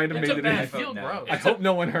 That might have It's made a it bad in. I feel no. gross. I hope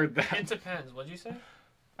no one heard that. It depends. What'd you say?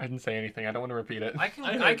 I didn't say anything. I don't want to repeat it. I can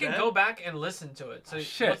I heard I can that. go back and listen to it. So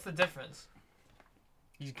Shit. what's the difference?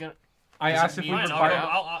 He's gonna. I asked if we Fine, were I'll, part.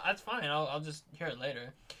 I'll, that's fine. I'll just hear it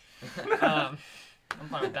later. I'm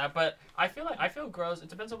fine with that. But I feel gross. It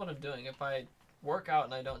depends on what I'm doing. If I work out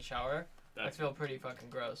and I don't shower, I feel pretty fucking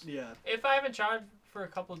gross. Yeah. If I haven't showered for a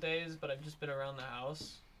couple days, but I've just been around the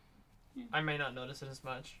house, I may not notice it as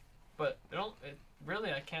much. But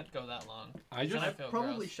really, I can't go that long. I just. I I feel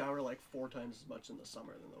probably gross. shower like 4 times as much in the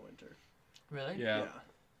summer than the winter. Really? Yeah.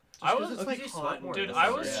 I Just 'cause was- it's Oh, 'cause like you hot sweat and more Dude, in I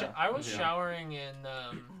the was summer. I was Yeah. showering in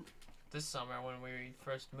this summer when we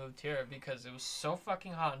first moved here because it was so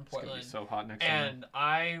fucking hot in It's gonna be Portland, so hot next summer. and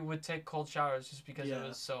I would take cold showers just because it Yeah.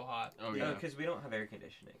 was so hot. Oh No, yeah. because we don't have air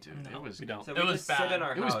conditioning. Dude, No. it was. We don't. So It we was just sit bad. in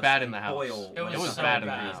our It was house bad in and the house. boil It was It was so bad in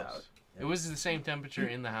the bad. house. It was the same temperature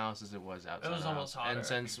in the house as it was outside. was the almost house. hotter. And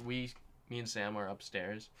since me and Sam are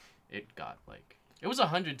upstairs, it got like it was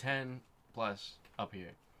 110 plus up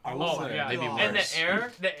here. I Oh say, yeah, maybe and worse. the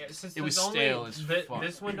air, since It was there's only stale as fuck.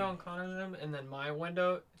 this window in Connor's room, and then my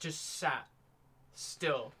window just sat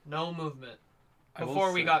still, no movement. I will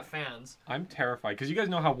Before we say, got fans. I'm terrified because you guys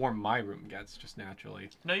know how warm my room gets just naturally.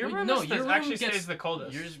 No, your Wait, room no, is your room actually gets- stays the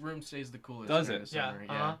coldest. Your room stays the coolest. Does during it? the Yeah, summer,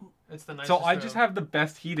 uh-huh. It's the nicest So I just room. have the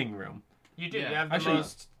best heating room. You do. Yeah. You have the Actually,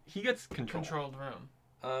 most He gets control. controlled room.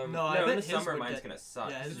 No, I in bet the his summer would mine's get- gonna suck.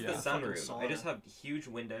 yeah, his This is is a the fucking sunroom. I just sauna. have huge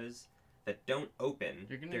windows that don't open.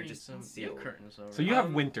 You're gonna They're need just some sealed. curtains over. So you have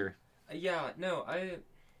Um, winter. Yeah, no, I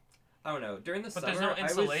don't know. During the But summer, there's no I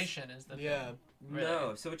was- insulation is the Yeah. thing. Really.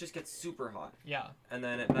 No, so it just gets super hot, Yeah. and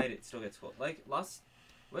then at night it still gets cold. Like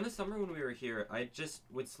in the summer when we were here, I just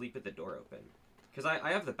would sleep with the door open, because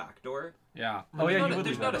I have the back door. Yeah. There's Oh yeah, There's you not, would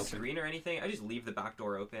there's leave not that a open. screen or anything. I just leave the back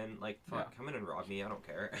door open. Like, fuck, Yeah. come in and rob me. I don't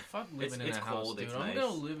care. Fuck living in it's a house, cold, dude. it's I'm nice. gonna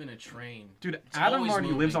live in a train. Dude, It's Adam always already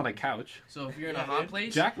lives moving. on a couch. So if you're in a Yeah, hot dude.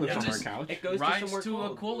 place, Jack lives Yeah. on our just couch. It goes to rides somewhere to a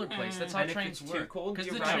cold. cooler place. That's how And if trains it's too work. cold, Because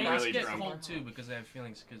you the ride trains really get drunk. cold too because they have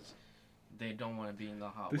feelings because they don't want to be in the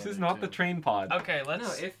hot This weather is not too. the train pod. Okay, let's.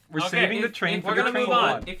 No, if We're Okay, saving the if- train if for we're the gonna train move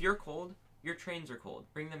on. pod. if you're cold, your trains are cold.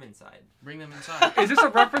 Bring them inside. Bring them inside. Is this a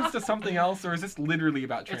reference to something else, or is this literally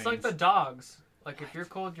about trains? It's like the dogs. Like if you're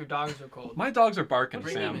cold, your dogs are cold. My dogs are barking,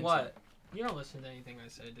 Bring Sam. them in. What? You don't listen to anything I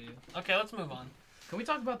say, do you? Okay, let's move on. Can we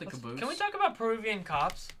talk about the caboose? Can we talk about Peruvian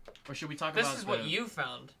cops? Or should we talk This about is what the... you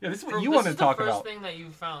found. Yeah, this is For- what you this wanted is to talk the first about. thing that you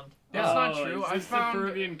found. That's not Oh, true. is I this the found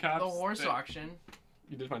Peruvian cops the horse that- auction.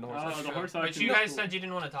 You did find the horse. Oh, auction. the horse But auction you is guys cool. said you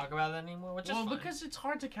didn't want to talk about that anymore, which is Well, fine. because it's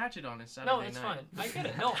hard to catch it on a Saturday No, night. it's fine. I get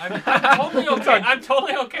it. No, I'm totally okay. I'm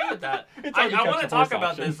totally okay with that. It's I hard to catch want a to talk horse about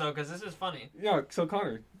auction. this though, because this is funny. Yeah. So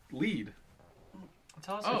Connor, lead.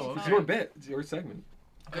 Tell us. Oh, what you okay. It's found. your bit. It's your segment.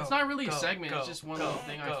 It's Go, not really go, a segment. go, It's just one go, little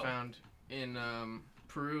thing go. I found in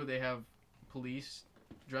Peru. They have police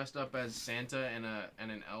dressed up as Santa and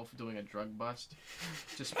an elf doing a drug bust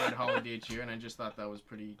to spread holiday cheer, and I just thought that was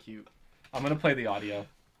pretty cute. I'm gonna play the audio.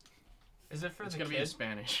 Is it for It's the gonna be in kid?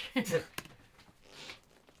 Spanish.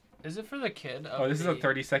 Is it for the kid? Oh, this is a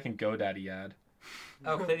 30-second GoDaddy ad.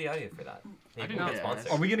 Oh, play the audio for that. I Maybe didn't we'll know get that.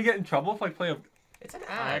 sponsored. Are we gonna get in trouble if I play a? It's an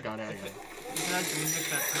I ad. got it. That's music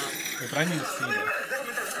that's not. Wait, but I need to see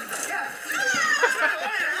this.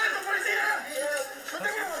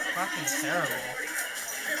 Fucking terrible.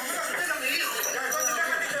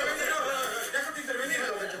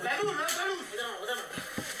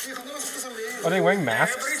 Are they wearing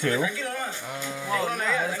masks too? Well,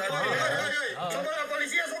 yeah, that's fine. Oh.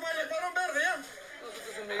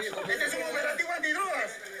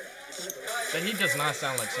 But he does not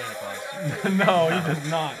sound like Santa Claus. No, he does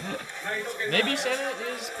not. Maybe Santa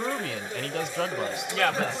is Peruvian and he does drug busts.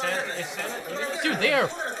 Yeah, but Santa is Santa. Dude, they are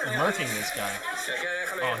murking this guy.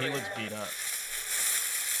 Oh, he looks beat up.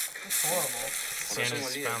 That's horrible.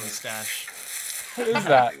 Santa's found the stash. What is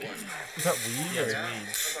that? Is that weed? Yeah,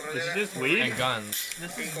 it's weed. This is just weed. And guns.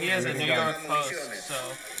 This is via the New York Post, so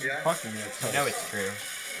Fucking it. I know it's true.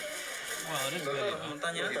 well, it is video.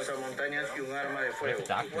 What if the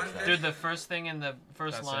doctor said? Dude, the first thing in the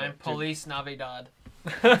first That's line, it, dude. Police Navidad.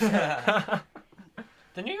 The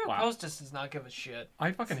New York Wow. Post just does not give a shit.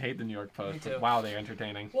 I fucking hate the New York Post. Me But too. wow, they're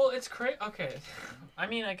entertaining. Well, it's crazy. Okay, I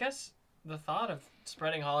mean, I guess the thought of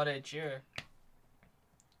spreading holiday cheer,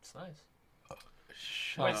 it's nice.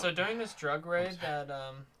 Shut Wait, up. so during this drug raid that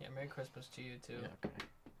yeah, Merry Christmas to you too. Yeah, okay.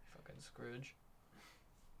 Fucking Scrooge.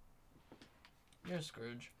 You're a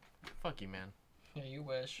Scrooge. Fuck you, man. Yeah, you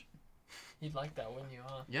wish. You'd like that, wouldn't you,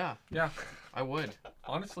 huh? Yeah, Yeah, I would.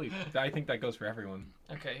 honestly, I think that goes for everyone.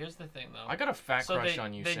 Okay, here's the thing though. I got a fat so crush they,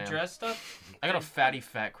 on you, they Sam. dressed up. I got a fatty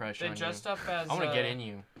fat crush They on dressed you. up as. I want to get in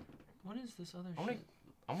you. What is this other I wanna- shit?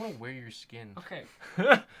 I want to wear your skin. Okay.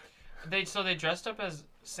 They dressed up as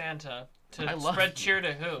Santa I to love spread you. cheer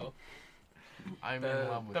to who? I'm in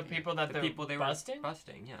love with The you. people that The they're people they were busting,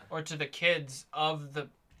 busting, yeah. or to the kids of the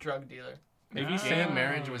drug dealer? Maybe Gay Sam.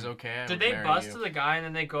 marriage was okay. I Did would they marry bust you. to the guy and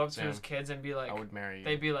then they go up to Sam, his kids and be like, I would marry you.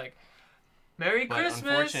 they'd be like, "Merry But Christmas."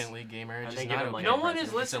 unfortunately, gay marriage And is they give not him, like, illegal. No one is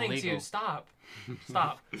It's listening to illegal. you. Stop.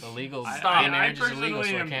 Stop. Illegal. Stop. Gay marriage I is illegal, so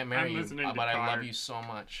I personally can't marry am you. listening to But I love Connor. you so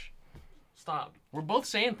much. Stop. We're both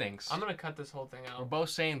saying things. I'm gonna cut this whole thing We're out. both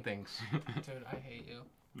saying things. Dude, I hate you.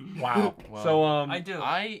 Wow. Well, So I do.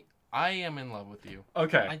 I am in love with you.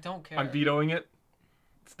 okay, I don't care. I'm vetoing it.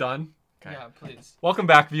 It's done. Okay. Yeah, please. Welcome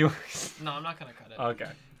back, viewers. No, I'm not gonna cut it. Okay.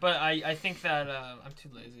 But I think that I'm too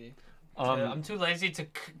lazy. I'm too lazy to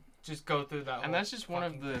just go through that. And whole that's just one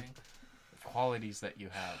of fucking the thing. qualities that you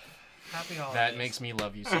have Happy holidays. that makes me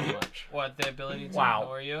love you so much. What, the ability to Wow.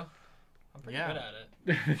 ignore you? I'm pretty Yeah. good at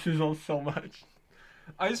it. This is all so much.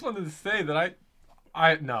 I just wanted to say that I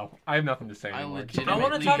have nothing to say I anymore. legitimately I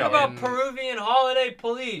want to Legitimately talk go. about And- Peruvian holiday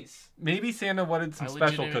police. Maybe Santa wanted some I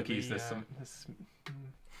special legitimately, cookies this.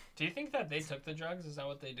 Do you think that they took the drugs? Is that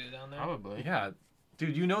what they do down there? Probably. Yeah,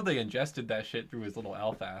 dude, you know they ingested that shit through his little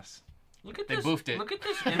elf ass. Look at They this. boofed it. Look at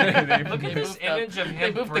this They image. Look boofed at this the- image of they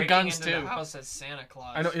him boofed the breaking guns, into too. the house as Santa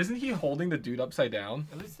Claus. I know. Isn't he holding the dude upside down?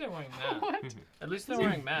 At least they're wearing masks. What? At least they're Is he-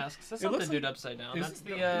 wearing masks. That's It not the looks dude like- upside down. Is, That's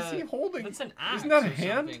the. is he holding? That's an axe. Isn't that a or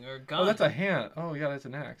hand? something, or a gun. Oh, that's a hand. Oh yeah, that's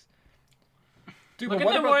an axe. Dude, Look but at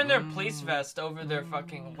what them about? wearing their police vest over their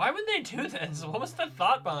fucking. Why would they do this? What was the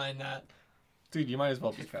thought behind that? Dude, you might as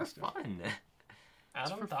well be Just for festive. fun.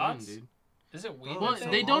 Adam, for fun, thoughts? dude. Is it weed? Well, it's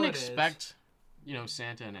they the don't holidays. expect,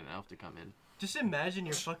 Santa and an elf to come in. Just imagine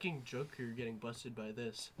your fucking Joker getting busted by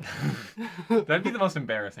this. That'd be the most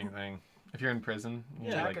embarrassing thing if you're in prison. and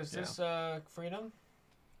you're Jack, like, is you this freedom?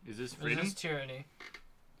 Is this Or is freedom? this tyranny?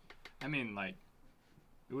 I mean, like,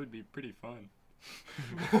 it would be pretty fun.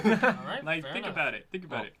 All right. Like, fair think enough. about it. Think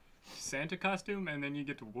about Oh. it. Santa costume, and then you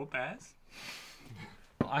get to whoop ass.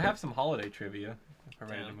 know. I have some holiday trivia. If we're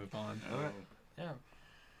ready to Damn. move on. Yeah.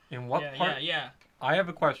 In what yeah, part? yeah. I have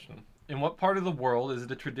a question. In what part of the world is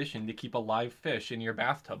it a tradition to keep a live fish in your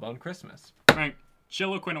bathtub on Christmas? Frank,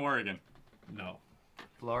 Chiloquin, Oregon. No.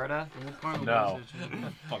 Florida? No.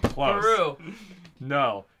 Fuck, close. Peru.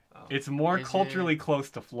 No. Oh. It's more Is culturally close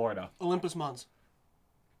to Florida. Olympus Mons.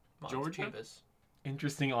 Mons Georgia? Phoebus.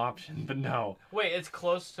 Interesting option, but no. Wait, it's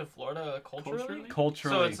close to Florida culturally? Culturally?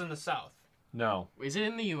 Culturally, So it's in the south. no. Is it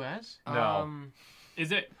in the U.S.? No.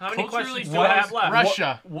 Is it How many culturally questions do I have similar- left?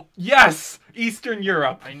 Russia. Yes, Eastern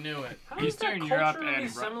Europe. I knew it. How is that Eastern Europe culturally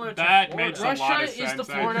and similar to that Florida? makes a lot Russia of is sense, the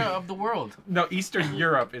Florida actually. of the world. No, Eastern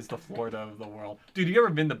Europe is the Florida of the world. Dude, you ever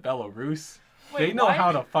been to Belarus? Wait, They know why-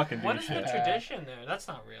 how to fucking do What is the shit. tradition there? That's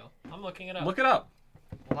not real. I'm looking it up. Look it up.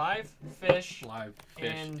 Live fish Live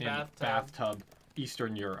fish In in bathtub. bathtub,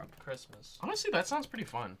 Eastern Europe. Christmas. Honestly, that sounds pretty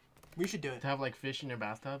fun. We should do it. To have like fish in your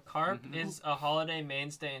bathtub. Carp is a holiday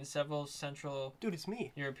mainstay in several Central Dude, it's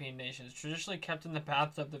me. European nations. Traditionally kept in the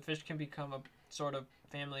bathtub, the fish can become a sort of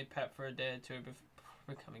family pet for a day or two before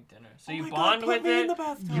becoming dinner. So Oh you my bond God, with put me in it. the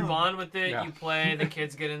bathtub. You bond with it. Yeah. You play. The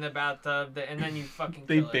kids get in the bathtub, and then you fucking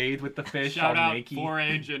They kill it. bathe with the fish Shout all out naked.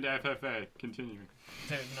 4-H and FFA. Continuing.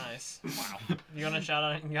 Dude, nice. Wow. You want to shout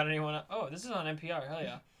out? You got anyone? Oh, this is on NPR. Hell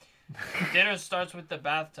yeah. Dinner starts with the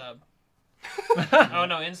bathtub. Oh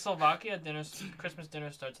no, in Slovakia, Christmas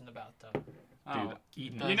dinner starts in the bathtub. Dude, Oh.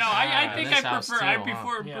 eating. You know, I Ah, think this I house prefer too, I huh?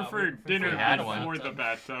 prefer Yeah, prefer we dinner had one. before the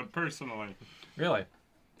bathtub personally. Really?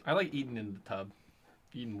 I like eating in the tub.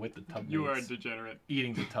 Eating with the tub You are a mates. degenerate.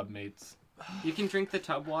 Eating the tub mates. You can drink the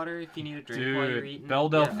tub water if you need a drink while you're Dude, eating. Belle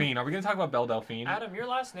Yeah. Delphine. Are we gonna talk about Belle Delphine? Adam, your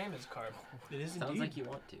last name is Carp. It is Sounds indeed. like you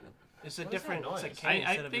want to. It's a What is different. that It's a noise? K I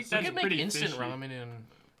instead of think a that's We could make pretty instant fishy. ramen and.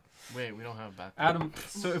 Wait, we don't have that. Adam,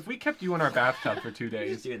 so if we kept you in our bathtub for 2 You just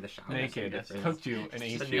days, do it in the shower. naked, there's no difference. cooked you, and The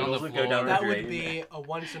ate you, noodles would go down the That drain. would be a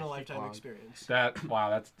once in a lifetime experience.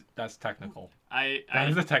 that's technical. I That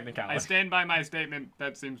is a I technicality. stand by my statement.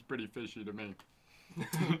 That seems pretty fishy to me.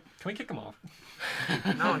 Can we kick him off?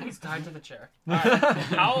 No, he's tied to the chair.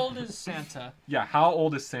 How old is Santa? Yeah, how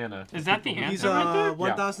old is Santa? Is that the He's answer right there?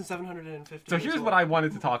 1,750. So years here's old. what I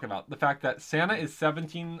wanted to talk about. The fact that Santa is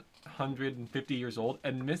 1,750 years old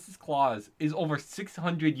and Mrs. Claus is over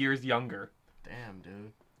 600 years younger. Damn,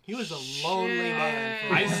 dude. He was a lonely man.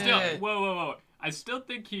 For a I while. still whoa. I still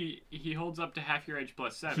think he holds up to half your age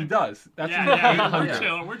plus 7. He does. That's Yeah, even yeah, we're 800.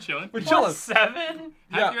 chilling. We're chilling. We're chilling. 7?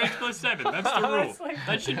 Half Yeah. your age plus 7. That's the rule. That's like-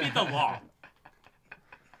 That should be the law.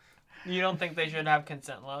 You don't think they should have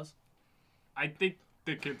consent laws? I think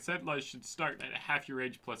the consent law should start at half your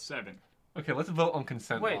age plus 7. Okay, let's vote on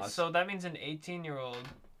consent Wait, laws. so that means an 18-year-old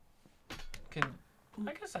can...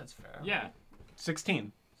 I guess that's fair. Yeah,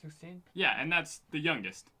 16. 16? yeah, and that's the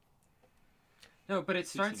youngest. No, but it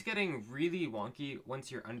starts 16. getting really wonky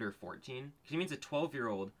once you're under 14. Because it means a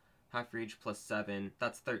 12-year-old, half your age plus 7,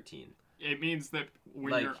 that's 13. It means that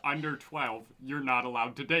when Like- you're under 12, you're not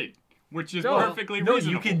allowed to date, which is No, perfectly no,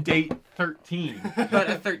 reasonable. you can date 13. But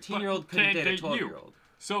a 13-year-old couldn't can't date a date you. 12-year-old.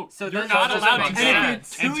 So So you're that not doesn't allowed make to And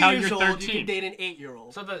sense. date if you're 2 until years you're old, 13. you can date an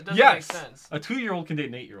 8-year-old. So that doesn't Yes, make sense. a 2-year-old can date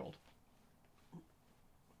an 8-year-old.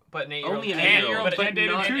 But an 8-year-old Only an can't. 8-year-old But can't date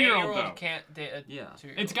a an 2-year-old, 8-year-old though. can't date a Yeah.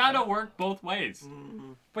 2-year-old. It's got to work both ways.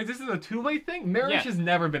 Mhm. Wait, this is a two-way thing? Marriage Yeah. has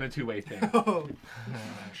never been a two-way thing.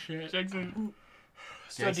 Jackson,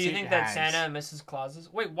 So Yes, do you it think that has. Santa and Mrs. Claus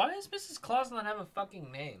is... Wait, why does Mrs. Claus not have a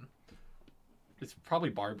fucking name? It's probably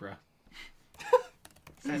Barbara.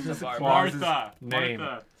 Santa Barbara. Claus. Martha, name.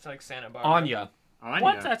 Martha, It's like Santa Barbara. Anya. Anya.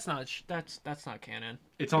 What? That's not that's not canon.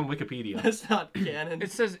 It's on Wikipedia. That's not canon.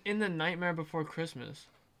 It says in the Nightmare Before Christmas.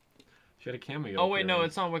 She had a cameo. Oh wait, no,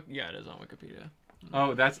 appearance. it's on yeah, it is on Wikipedia.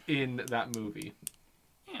 Oh, that's in that movie.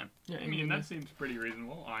 Yeah, Yeah, I mean that seems pretty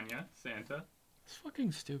reasonable. Anya, Santa. It's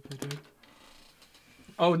fucking stupid, dude.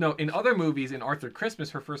 Oh no, in other movies, in Arthur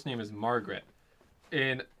Christmas, her first name is Margaret.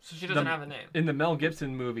 In So she doesn't The- have a name. in the Mel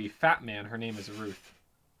Gibson movie Fat Man, her name is Ruth.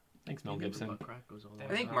 Thanks, Mel Gibson. Butt crack goes all the I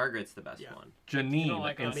way think up. Margaret's the best Yeah. one. Janine You don't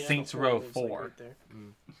like in Anya? Saints Row 4 Right there.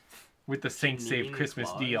 with the Saints Save Janine Christmas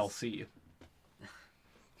Claus. DLC.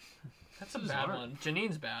 That's a This is bad hard. one.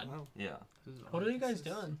 Janine's bad. Wow. Yeah. What are you guys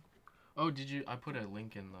doing? Oh, did you? I put a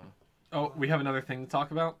link in the. Oh, we have another thing to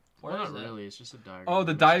talk about. Where Well, is not it? really. It's just a diagram. Oh,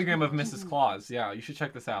 the Mrs. diagram of Claus. Mrs. Claus. Yeah, you should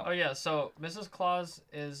check this out. Oh yeah, so Mrs. Claus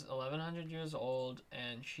is 1100 years old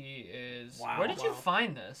and she is Wow. Where did you Wow.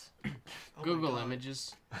 find this? Oh my Google God.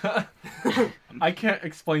 images. I can't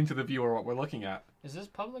explain to the viewer what we're looking at. Is this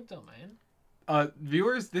public domain?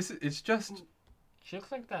 Viewers, this is just She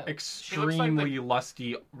looks like that. extremely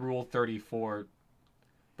lusty Rule 34,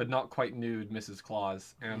 but not quite nude Mrs.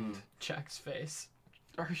 Claus. And Jack's face.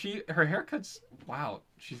 her haircut's wow.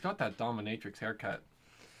 She's got that dominatrix haircut.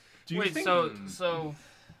 Do you Wait, think? so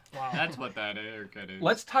wow. That's what that haircut is.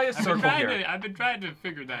 Let's tie a I've been circle trying here. I've been trying to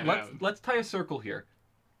figure that out. Let's tie a circle here.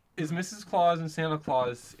 Is Mrs. Claus and Santa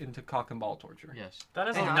Claus into cock and ball torture? Yes. That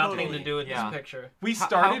has Oh, nothing to totally. do with Yeah. this picture. We How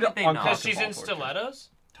started could they on not? cock Because and she's ball in torture. stilettos?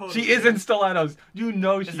 Totally. She is in stilettos. You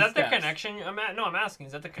know she's Is that the steps. connection? No, I'm asking.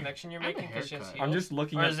 Is that the connection you're And the making? 'Cause she has haircut. heels? I'm just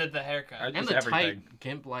looking Or at is it the haircut? I- And Just the everything. tight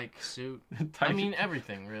gimp-like suit. Tight- I mean,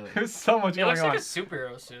 everything really. There's so much It going looks on. like a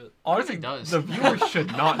superhero suit. Honestly, It does. the viewers should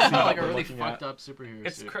not see what like a we're really looking fucked at. up superhero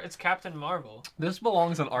It's suit. it's Captain Marvel. This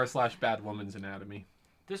belongs on r/Bad Woman's Anatomy.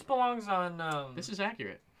 This belongs on. This is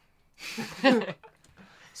accurate.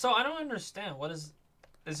 So I don't understand. What is?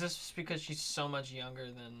 Is this just because she's so much younger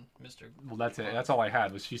than Mr. Well, that's it. That's all I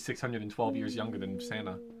had. Was she's 612 years younger than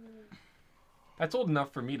Santa. That's old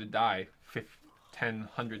enough for me to die 10,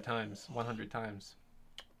 100 times, 100 times.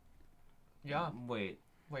 Yeah. Wait,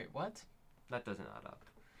 Wait, what? that doesn't add up.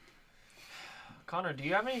 Connor, do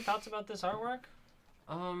you have any thoughts about this artwork?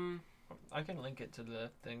 Um, I can link it to the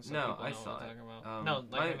thing so No, people know I what saw we're it. talking about. Um, no,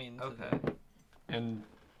 like my- I mean. to okay. the- And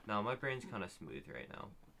No, my brain's kind of smooth right now.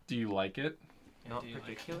 do you like it? yeah, Not do you like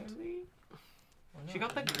it? particularly. Why She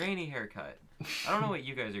not? got the grainy haircut. I don't know what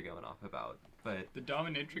you guys are going off about, but The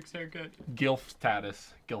dominatrix haircut. Gilf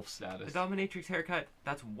status. Gilf the status. dominatrix haircut,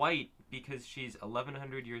 that's white because she's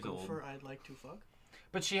 1100 years old. Gopher, I'd like to fuck.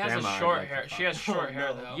 But she has Grandma, a I'd short like to hair. fuck. She has short Oh, hair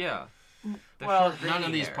no. though. Yeah. The Well, short None of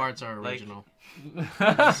grainy these hair. parts are Like- original.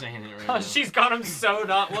 I'm just saying it right now. She's got them sewed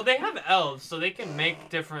on. Well, they have elves, so they can make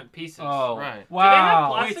different pieces. Oh, Right. wow.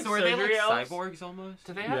 plastic Wait, so are they like surgery elves? cyborgs almost?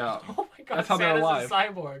 Do they have? Yeah. Oh my god, That's how they're Santa's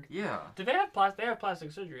alive. a cyborg. Yeah. Do they have plastic? They have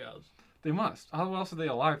plastic surgery elves. They must. How else are they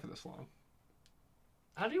alive for this long?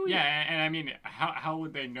 How do we? Yeah, and I mean, how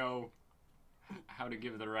would they know how to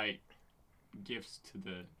give the right gifts to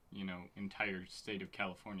the entire state of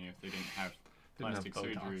California if they didn't have Didn't have plastic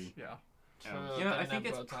Botox. surgery? Yeah. True. You know, They I didn't think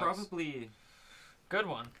have it's Botox. probably Good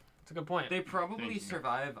one. It's a good point. they probably Thank you.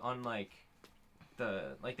 survive on like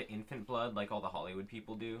the infant blood like all the Hollywood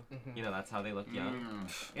people do. Mhm. You know, that's how they look young.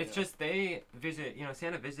 Mm. It's just they visit,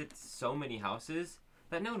 Santa visits so many houses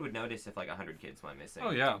that no one would notice if like 100 kids went missing.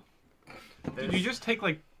 Oh yeah. There's- You just take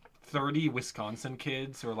like 30 Wisconsin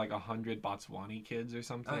kids or like 100 Botswana kids or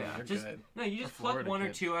something. Oh, yeah. They're Just- good. No, you just Or pluck Florida one or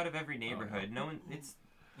kids. two out of every yeah. neighborhood. No one, it's,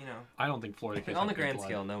 I don't think Florida kids on have the good grand blood.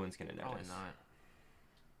 scale, no one's gonna Probably notice. not.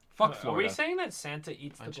 Fuck Are Florida. we saying that Santa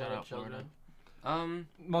eats the I'd blood shout of out Florida. children?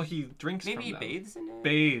 Well, he drinks Maybe from he them. bathes in it.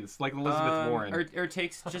 Bathes like Elizabeth Warren. or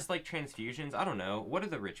takes just like transfusions. I don't know. What do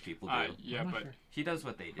the rich people do? Yeah, but He does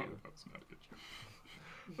what they do.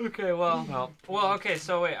 Okay, well, Well, okay.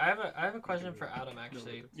 So wait, I have a question for Adam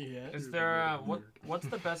actually. Yeah. Is there what's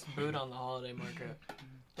the best boot on the holiday market?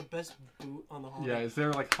 The best boot on the yeah. holiday. Is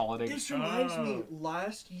there like holiday? This reminds me,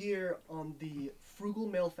 last year on the Frugal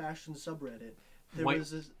Male Fashion subreddit, there Wait.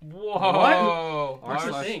 was this. Whoa! What? What's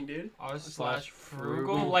the slash- thing, dude? R slash slash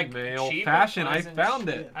frugal, like male cheap fashion. as I in found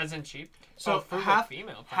cheap- it. As in cheap. So Oh, frugal half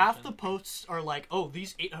female half fashion. the posts are like, oh,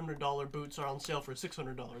 these $800 boots are on sale for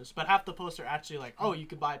 $600, but half the posts are actually like, oh, you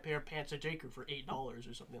could buy a pair of pants at J.Crew for $8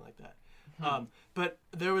 or something like that. But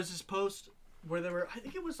there was this post where there were, I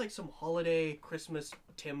think it was like some holiday Christmas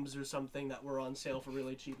Timbs or something that were on sale for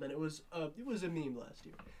really cheap, and it was a meme last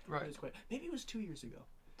year. It Right. was maybe it was 2 years ago.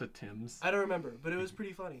 The Tims. I don't remember, but it was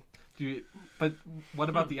pretty funny. But what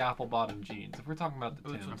about the apple bottom jeans? If we're talking about the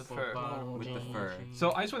Boots with Tims. the fur. With the fur.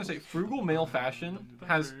 So I just want to say, Frugal Male Fashion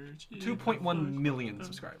has 2.1 million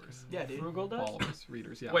subscribers, Yeah, dude. Frugal does? followers,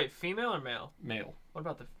 readers. Yeah. Wait, female or male? Male. What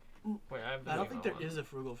about the? Wait, I have the I don't think female there one. is a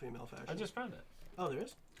frugal female fashion. I just found it. Oh, there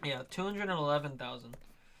is? Yeah, 211,000.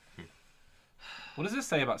 What does this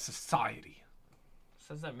say about society?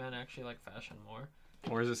 Says that men actually like fashion more.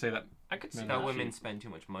 Or does it say that I could see Men that. That women spend too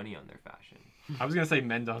much money on their fashion. I was gonna say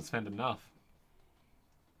men don't spend enough.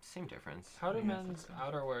 Same difference. How do Yeah, men's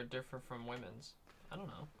outerwear differ from women's? I don't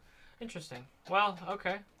know. Interesting. Well,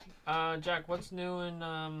 okay. Jack, what's new in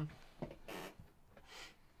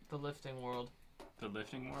the lifting world? The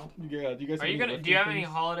lifting world? Yeah. Do you guys? Are you gonna? Do you have any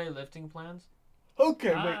holiday lifting plans? Okay,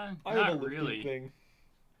 wait, I have a lifting really. thing.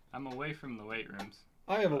 I'm away from the weight rooms.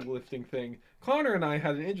 I have a lifting thing. Connor and I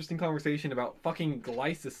had an interesting conversation about fucking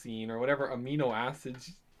glycine or whatever amino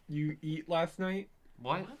acids you eat last night.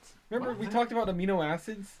 What? Remember we What? talked about amino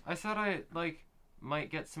acids, I thought I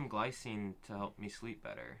might get some glycine to help me sleep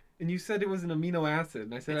better. and you said it was an amino acid,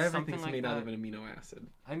 and I said It's everything's something like made out that. of an amino acid.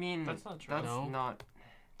 I mean, That's not true. That's No. not.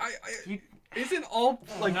 You- Isn't all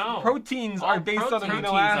like No. proteins All are based on proteins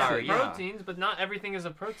amino are, acids? yeah. Proteins, but not everything is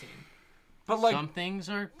a protein. But like, Some things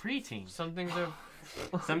are preteen. Some things are.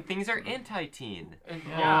 Some things are anti-teen.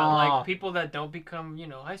 Yeah, Aw. like people that don't become,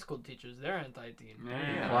 high school teachers, they're anti-teen.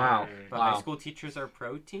 Yeah. Wow. But Wow. high school teachers are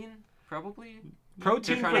protein, probably.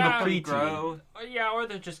 Protein They're for trying the to preteen. grow. Yeah, or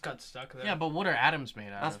they just got stuck there. Yeah, but what are atoms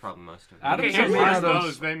made out That's of? probably most of it. Atoms Okay, are here's made one out of of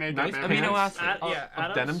those they made nice their Amino pants, acids. Yeah, a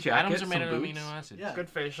Adams. denim jacket, Atoms are made some out of boots. amino acids. Yeah. Good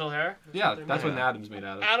facial hair. Yeah, That's that's what what they're an atom's made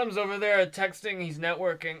out of. Adam's over there texting. He's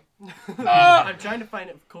networking. I'm trying to find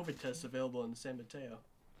if COVID tests available in San Mateo.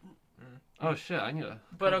 Oh shit, I need a.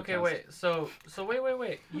 But COVID okay, test. wait. So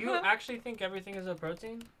wait. You actually think everything is a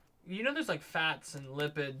protein? You know, there's like fats and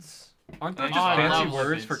lipids. Aren't there Oh, just I fancy love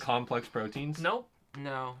words lipids. for complex proteins? Nope,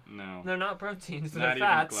 No. No. they're not proteins. They're Not even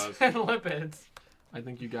fats close. and lipids. I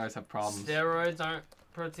think you guys have problems. Steroids aren't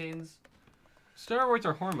proteins. Steroids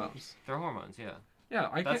are hormones. They're hormones, yeah. Yeah,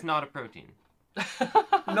 I That's can't. not a protein.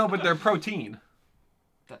 No, but they're protein.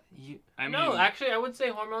 That, you, I mean, No, actually, I would say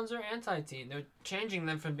hormones are anti-teen. They're changing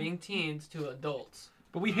them from being teens to adults.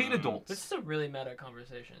 But we hate Mm. adults. This is a really meta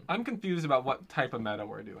conversation. I'm confused about what type of meta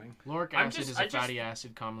we're doing. Lauric I'm acid just- is I a just- fatty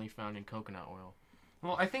acid commonly found in coconut oil.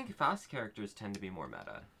 well, I think fast characters tend to be more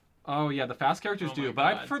meta. Oh yeah, the fast characters Oh do, my but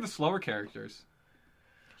I God. prefer the slower characters.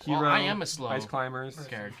 Well, Hero, I am a slow ice climbers.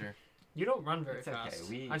 character. You don't run very It's okay, fast.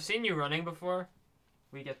 we- I've seen you running before.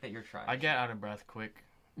 We get that you're trying. I get out of breath quick,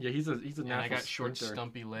 Yeah, he's a and natural I got short, sprinter.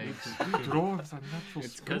 stumpy legs. Dwarves are natural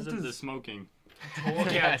it's because of the sprinters. smoking.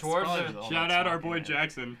 Yeah, it's dwarves probably are- all Shout that out our smoking, boy man.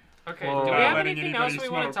 Jackson. Okay, Whoa. do we Not have letting anything else anybody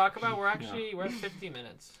we want smoke. to talk about? We're at 50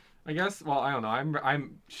 minutes. I guess. Well, I don't know.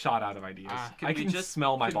 I'm shot out of ideas. Could I we can just-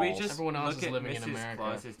 smell my Could balls. we just Everyone else look is at living in Mrs. America.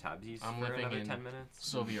 Claus's tabs I'm for living another in 10 minutes?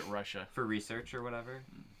 Soviet Russia. For research or whatever?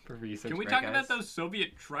 For research. Can we right, talk guys? about those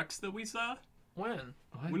Soviet trucks that we saw When?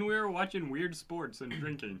 What? when we were watching weird sports and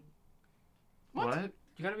drinking? What?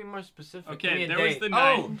 You gotta be more specific. Okay, Give me a there was date. the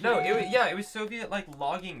night. Oh, no, it was Soviet, like,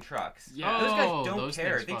 logging trucks. Yeah. Those guys Oh, don't those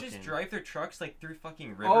care. things They just fucking- drive their trucks, like, through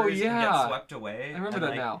fucking rivers Oh, and yeah. get swept away. I remember and, that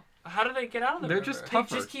like, now. How do they get out of the They're river? just They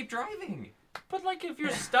tougher. just keep driving. But like, if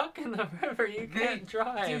you're stuck in the river, you can't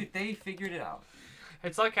drive. Dude, they figured it out.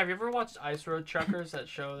 It's like, have you ever watched Ice Road Truckers? That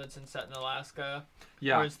show that's set in Alaska, where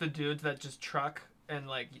Yeah. it's the dudes that just truck and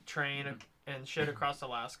like train and shit across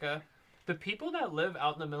Alaska. The people that live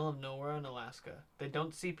out in the middle of nowhere in Alaska, they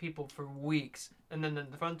don't see people for weeks. And then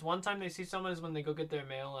one time they see someone is when they go get their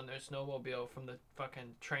mail on their snowmobile from the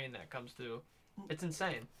fucking train that comes through. It's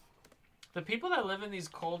insane. The people that live in these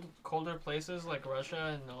colder places like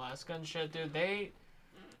Russia and Alaska and shit, dude, they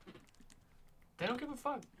don't give a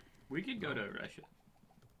fuck. We could go to Russia.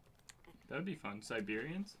 That would be fun.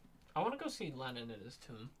 Siberians? I want to go see Lenin at his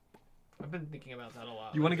tomb. I've been thinking about that a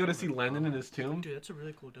lot. You want to go to see Lenin in his tomb? Dude, that's a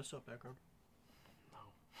really cool desktop background.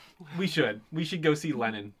 We should. We should go see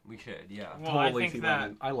Lenin. We should, yeah. Well, I Totally think see that-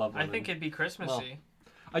 Lenin. I love I Lenin. think it'd be Christmassy.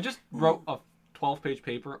 I just wrote a 12-page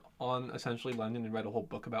paper on essentially Lenin and read a whole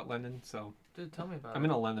book about Lenin, so Dude, tell me about I'm it.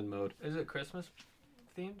 in a Lenin mode. Is it Christmas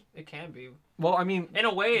themed? It can be. Well, I mean, In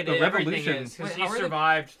a way, The everything revolution- is because Wait, he how are they-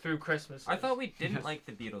 survived through Christmas. I thought we didn't Yes. like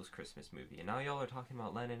the Beatles Christmas movie, and now y'all are talking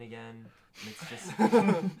about Lennon again. And it's just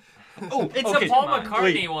oh, it's okay. a Paul Come on.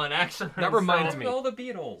 McCartney Wait. one, actually. That reminds so- me. all the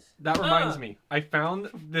Beatles. That reminds me. I found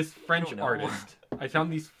this French don't know. artist. I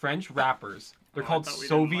found these French rappers. They're Oh, I called thought we didn't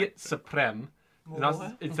Soviet like them. Supreme.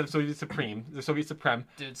 What? Instead of Soviet Supreme, they're Soviet Supreme.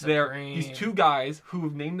 Dude, They're Supreme. these two guys who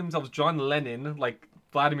have named themselves John Lennon, like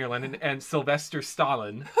Vladimir Lenin, and Sylvester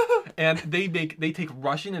Stalin, and they take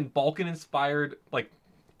Russian and Balkan inspired like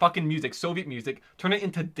fucking music, Soviet music, turn it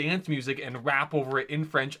into dance music and rap over it in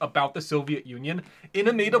French about the Soviet Union in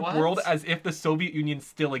a made up What? world as if the Soviet Union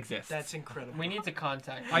still exists. That's incredible. We need to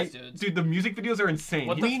contact I, these dudes. dude, the music videos are insane.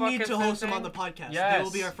 What He- the We fuck need is to his host him name? on the podcast. Yes. That will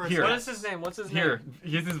be our first Here. What guest. is his name? What's his Here, name?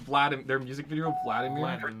 here's his their music video, Vladimir.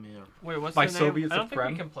 Vladimir. Wait, what's by the name? Soviet I don't think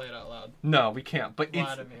Supreme. we can play it out loud. No, we can't. But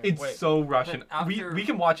Vladimir. it's Wait. so Russian. But after- we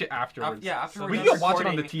can watch it afterwards. After We we're can done watch it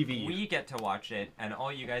on the recording, TV. We get to watch it, and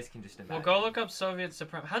all you guys can just imagine. Well, go look up Soviet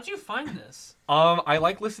Supreme. How'd you find this? I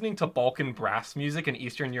like listening to Balkan brass music and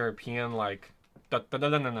Eastern European like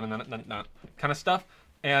kind of stuff,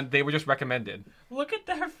 and they were just recommended. Look at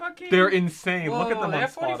their fucking. They're insane. Whoa, Look at them they on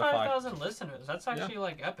have Spotify. 45,000 listeners. That's actually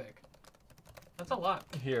like epic. That's a lot.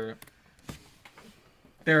 Here.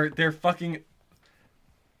 They're fucking.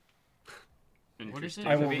 What is it?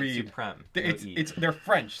 I will Soviet read. Supreme. They're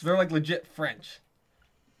French. They're like legit French.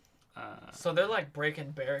 So they're like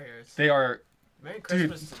breaking barriers. They are. Merry Dude.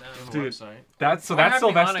 Christmas to them. Dude. Website. That's Or that's Happy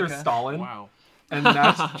Sylvester Hanukkah. Stalin, Wow. and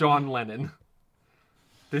that's John Lennon.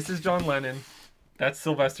 This is John Lennon. That's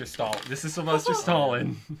Sylvester Stalin. This is Sylvester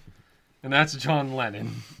Stalin, and that's John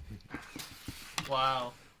Lennon.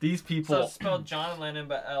 Wow. These So people. it's spelled John Lennon,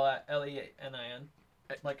 but Lenin.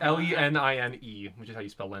 Like Lenine, which is how you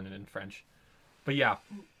spell Lenin in French. But yeah,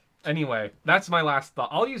 Anyway, that's my last thought.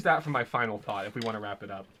 I'll use that for my final thought if we want to wrap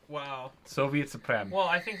it up. Wow. Soviet Supreme. Well,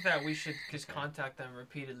 I think that we should just contact them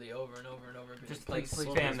repeatedly over and over and over. Again. Just, like, Please,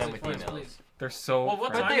 spam please, them please, with please, emails. please. They're so. Well,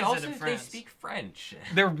 what But time they is it also in they France? speak French.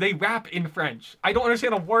 They rap in French. I don't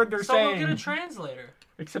understand a word they're So saying. we'll get a translator.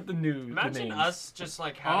 Except the news. the Imagine names. us just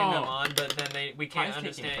like having them Oh. on, but then we can't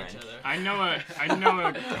Mine's taking understand each French. other.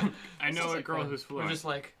 I know a like girl fun. who's We're fluent. just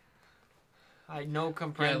like, I know Yeah,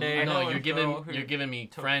 comprende. no, no, you're girl giving who- me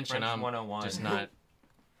Took French, and French I'm 101. just not.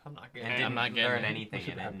 I'm not And getting. didn't I'm not getting learn it. anything We in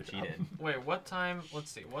should it wrap and it up. cheated. Wait, what time? Let's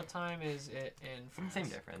see. What time is it in France? Same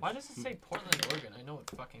difference. Why does it say Portland, Oregon? I know what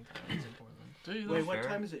fucking time it is in Portland. Do you Wait, what Sure.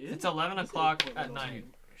 time is it? It's 11 o'clock at Portland, night,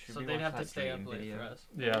 Should so we they'd watch have to that stay up dream late video? for us.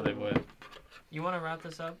 Yeah, they would. You want to wrap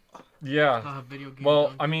this up? Yeah. video game. Well,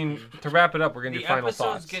 done. I mean, to wrap it up, we're gonna The do final episodes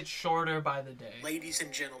thoughts. get shorter by the day. Ladies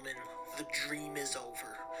and gentlemen, the dream is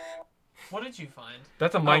over. What did you find?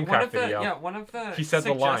 That's a one Minecraft of the, video. Yeah, one of the He said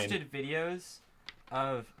the line. suggested videos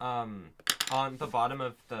of on the bottom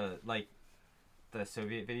of the the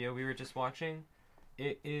Soviet video we were just watching.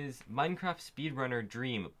 It is Minecraft speedrunner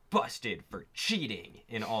dream busted for cheating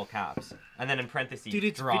in all caps, and then in parentheses Dude,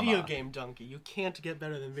 it's drama. Video Game Donkey. You can't get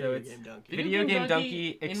better than Video it's Game Donkey. Video Game Donkey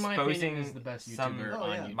in my opinion, exposing is the best some YouTuber Oh, on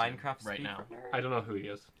yeah. YouTube Minecraft right now. speedrunner. I don't know who he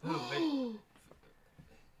is. Who?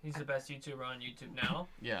 He's the best YouTuber on YouTube now.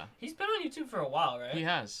 Yeah, He's been on YouTube for a while, right? he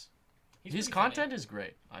has. He's His pretty funny. content is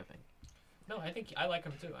great, I think. No, I think I like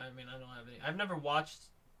him too. I mean, I don't have any. I've never watched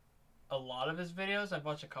a lot of his videos. I've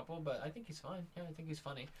watched a couple, but I think he's fine. Yeah, I think he's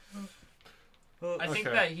funny. I think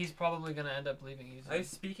Okay. that he's probably gonna end up leaving easily.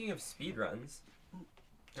 Speaking of speedruns,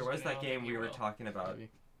 there Just was kidding, I that don't game think we he were will. talking about Maybe.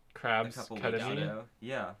 a Krabs, couple weeks ketamine. ago.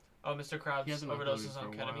 Yeah. Oh, Mr. Krabs He hasn't overdoses uploaded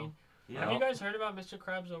on for a while. ketamine. Yeah. Have you guys heard about Mr.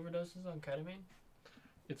 Krabs overdoses on ketamine?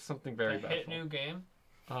 It's something very the bad. hit new game.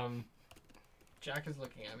 Jack is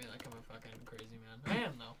looking at me like I'm a fucking crazy man. I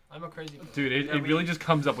am though. I'm a crazy boy. Dude, it, Yeah, it really just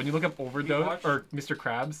comes up when you look up overdose watched- or Mr.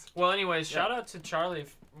 Krabs. Well, anyways, shout out to Charlie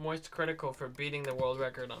Moist Critical for beating the world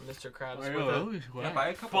record on Mr. Krabs with a Yeah, by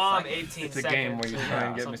a couple bomb seconds. 18 It's a seconds. game where you or try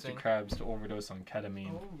and get something. Mr. Krabs to overdose on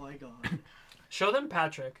ketamine. Oh my god. Show them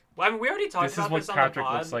Patrick. Well, I mean, we already talked This is about what this on Patrick the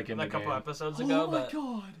pod looks like in a the couple game. episodes ago, Oh my but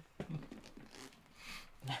god.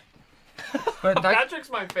 But Patrick's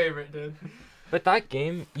my favorite, dude. But that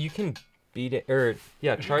game, you can beat it, or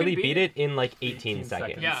yeah, Charlie beat beat it in like 18 18 seconds.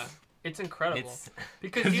 seconds. Yeah, it's incredible. It's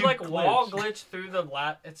Because 'Cause you you like wall glitch. glitch through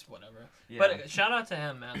the it's whatever. yeah. But shout out to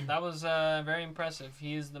him, man. That was very impressive.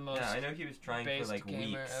 He is the most yeah, I know he was trying for based like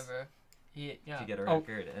gamer weeks ever. Yeah. to get a Oh.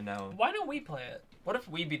 record, and now Why don't we play it? What if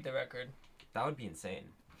we beat the record? that would be insane.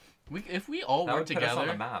 If we all That work would put us on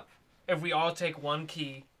the together, map. If we all take one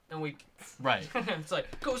key and we, right? it's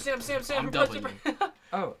like go Sam, I'm for W. Super.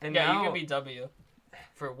 Oh, and Yeah, now you can be W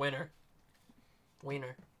for winner.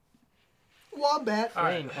 Wiener. Wombat. All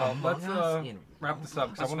right, playing let's, Among Us in wrap this up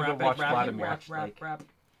because I Let's want to wrap go it, watch wrap it, Vladimir. wrap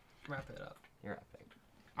like- it up. You're epic.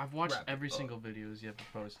 I've watched Wrap it every up. single videos you have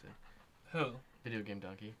posted. Who? Video Game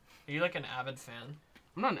Donkey. Are you like an avid fan?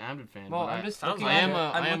 I'm not an avid fan. Well, but I'm just sounds looking like I it. am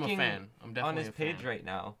a I'm I am a looking fan. I'm definitely on his a page fan. right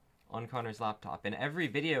now on Connor's laptop, and every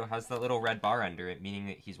video has that little red bar under it, meaning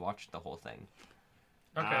that he's watched the whole thing.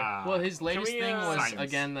 Okay. Ah. Well, his latest we, thing was Science.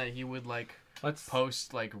 again that he would like Let's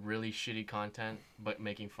post like really shitty content but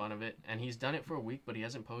making fun of it, and he's done it for a week, but he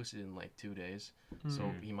hasn't posted in like 2 days, so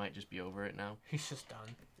Hmm. he might just be over it now. He's just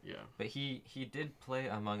done. Yeah. But he did play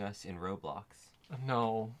Among Us in Roblox.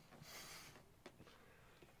 no.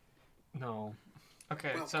 No. Okay,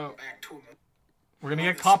 Welcome so back to We're gonna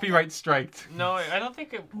get copyright striked. no, I don't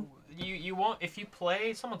think it. You won't if you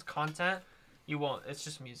play someone's content. You won't. It's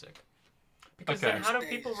just music. Because Okay. then how do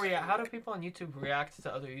people react? How do people on YouTube react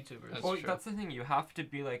to other YouTubers? That's Well, true. that's the thing. You have to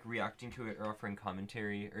be like reacting to it or offering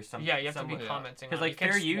commentary or something. Yeah, you have to be yeah. commenting. Because on it. like You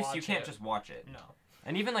can't fair just use, watch you can't it. just watch it. No.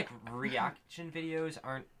 And even like reaction videos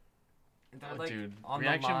aren't. They're like Dude, on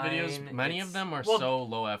reaction the line. videos, many of It's- them are Well, so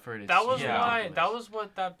low effort. It's That was Yeah. why. ridiculous. That was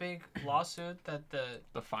what that big lawsuit that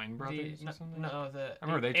The Fine Brothers or something. no the I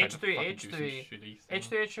remember they tried to H3 fucking do some H3 shitty stuff.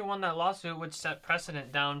 H3H3 won that lawsuit, which set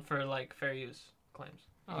precedent down for like fair use claims.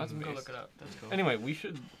 Oh, that's Go based. look it up. That's cool. Anyway,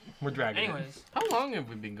 we're dragging it. Anyways, How long have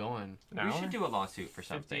we been going? An We hour? should do a lawsuit for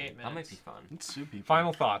something. 58 That might minutes. be fun. Let's sue people.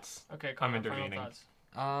 Final thoughts. okay, Connor, final intervening. thoughts.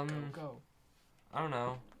 Go. I don't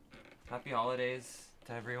know. Happy holidays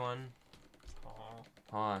to everyone. Aw.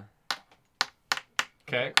 Huh.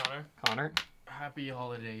 Okay, Connor. Connor. Happy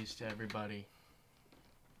holidays to everybody.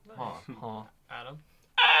 Huh. Huh. Adam.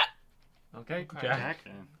 Okay, Okay. Jack. Jack.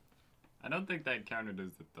 Okay. I don't think that counted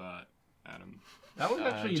as the thought, Adam. That was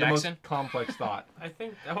actually the Jackson? most complex thought. I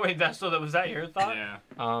think. Oh wait, was that your thought? Yeah.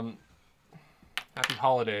 Happy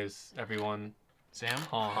holidays, everyone. Sam?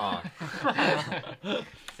 Aw.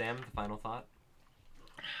 Sam, the final thought.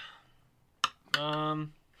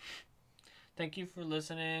 Thank you for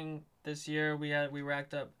listening. This year we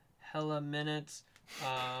racked up hella minutes.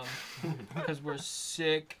 Because we're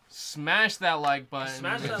sick. Smash that like button.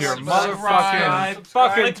 Smash that Your like button. motherfucking Subscribe.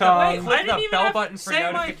 fucking tongue. I didn't even bell have button to for say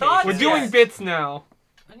my notifications. thoughts We're doing yet. bits now.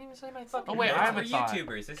 I didn't even say my fucking Oh, wait, thoughts. I have a We're thought.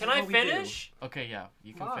 YouTubers. This Can is I what we do. finish? Okay, yeah,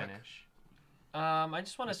 you can Fuck. finish. I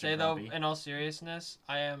just want to Mr. say though, Grumpy. in all seriousness,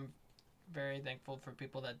 I am very thankful for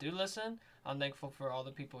people that do listen. I'm thankful for all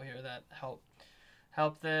the people here that help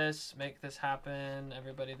this, make this happen.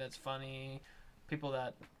 Everybody that's funny, people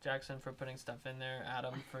that Jackson for putting stuff in there,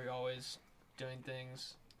 Adam for always doing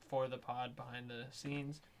things for the pod behind the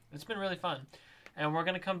scenes. It's been really fun, and we're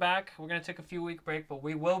gonna come back. We're gonna take a few week break, but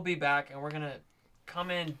we will be back, and we're gonna come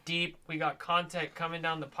in deep. We got content coming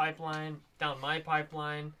down the pipeline, down my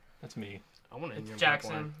pipeline. That's me. I want to It's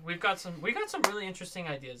Jackson. We got some really interesting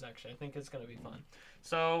ideas actually. I think it's gonna be fun.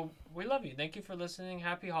 So we love you. Thank you for listening.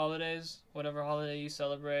 Happy holidays. Whatever holiday you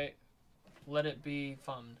celebrate, let it be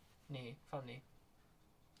funny.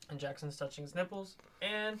 And Jackson's touching his nipples.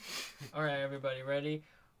 And all right, everybody, ready?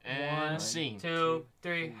 And One, scene. 2,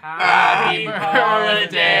 3. Happy Happy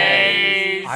holidays.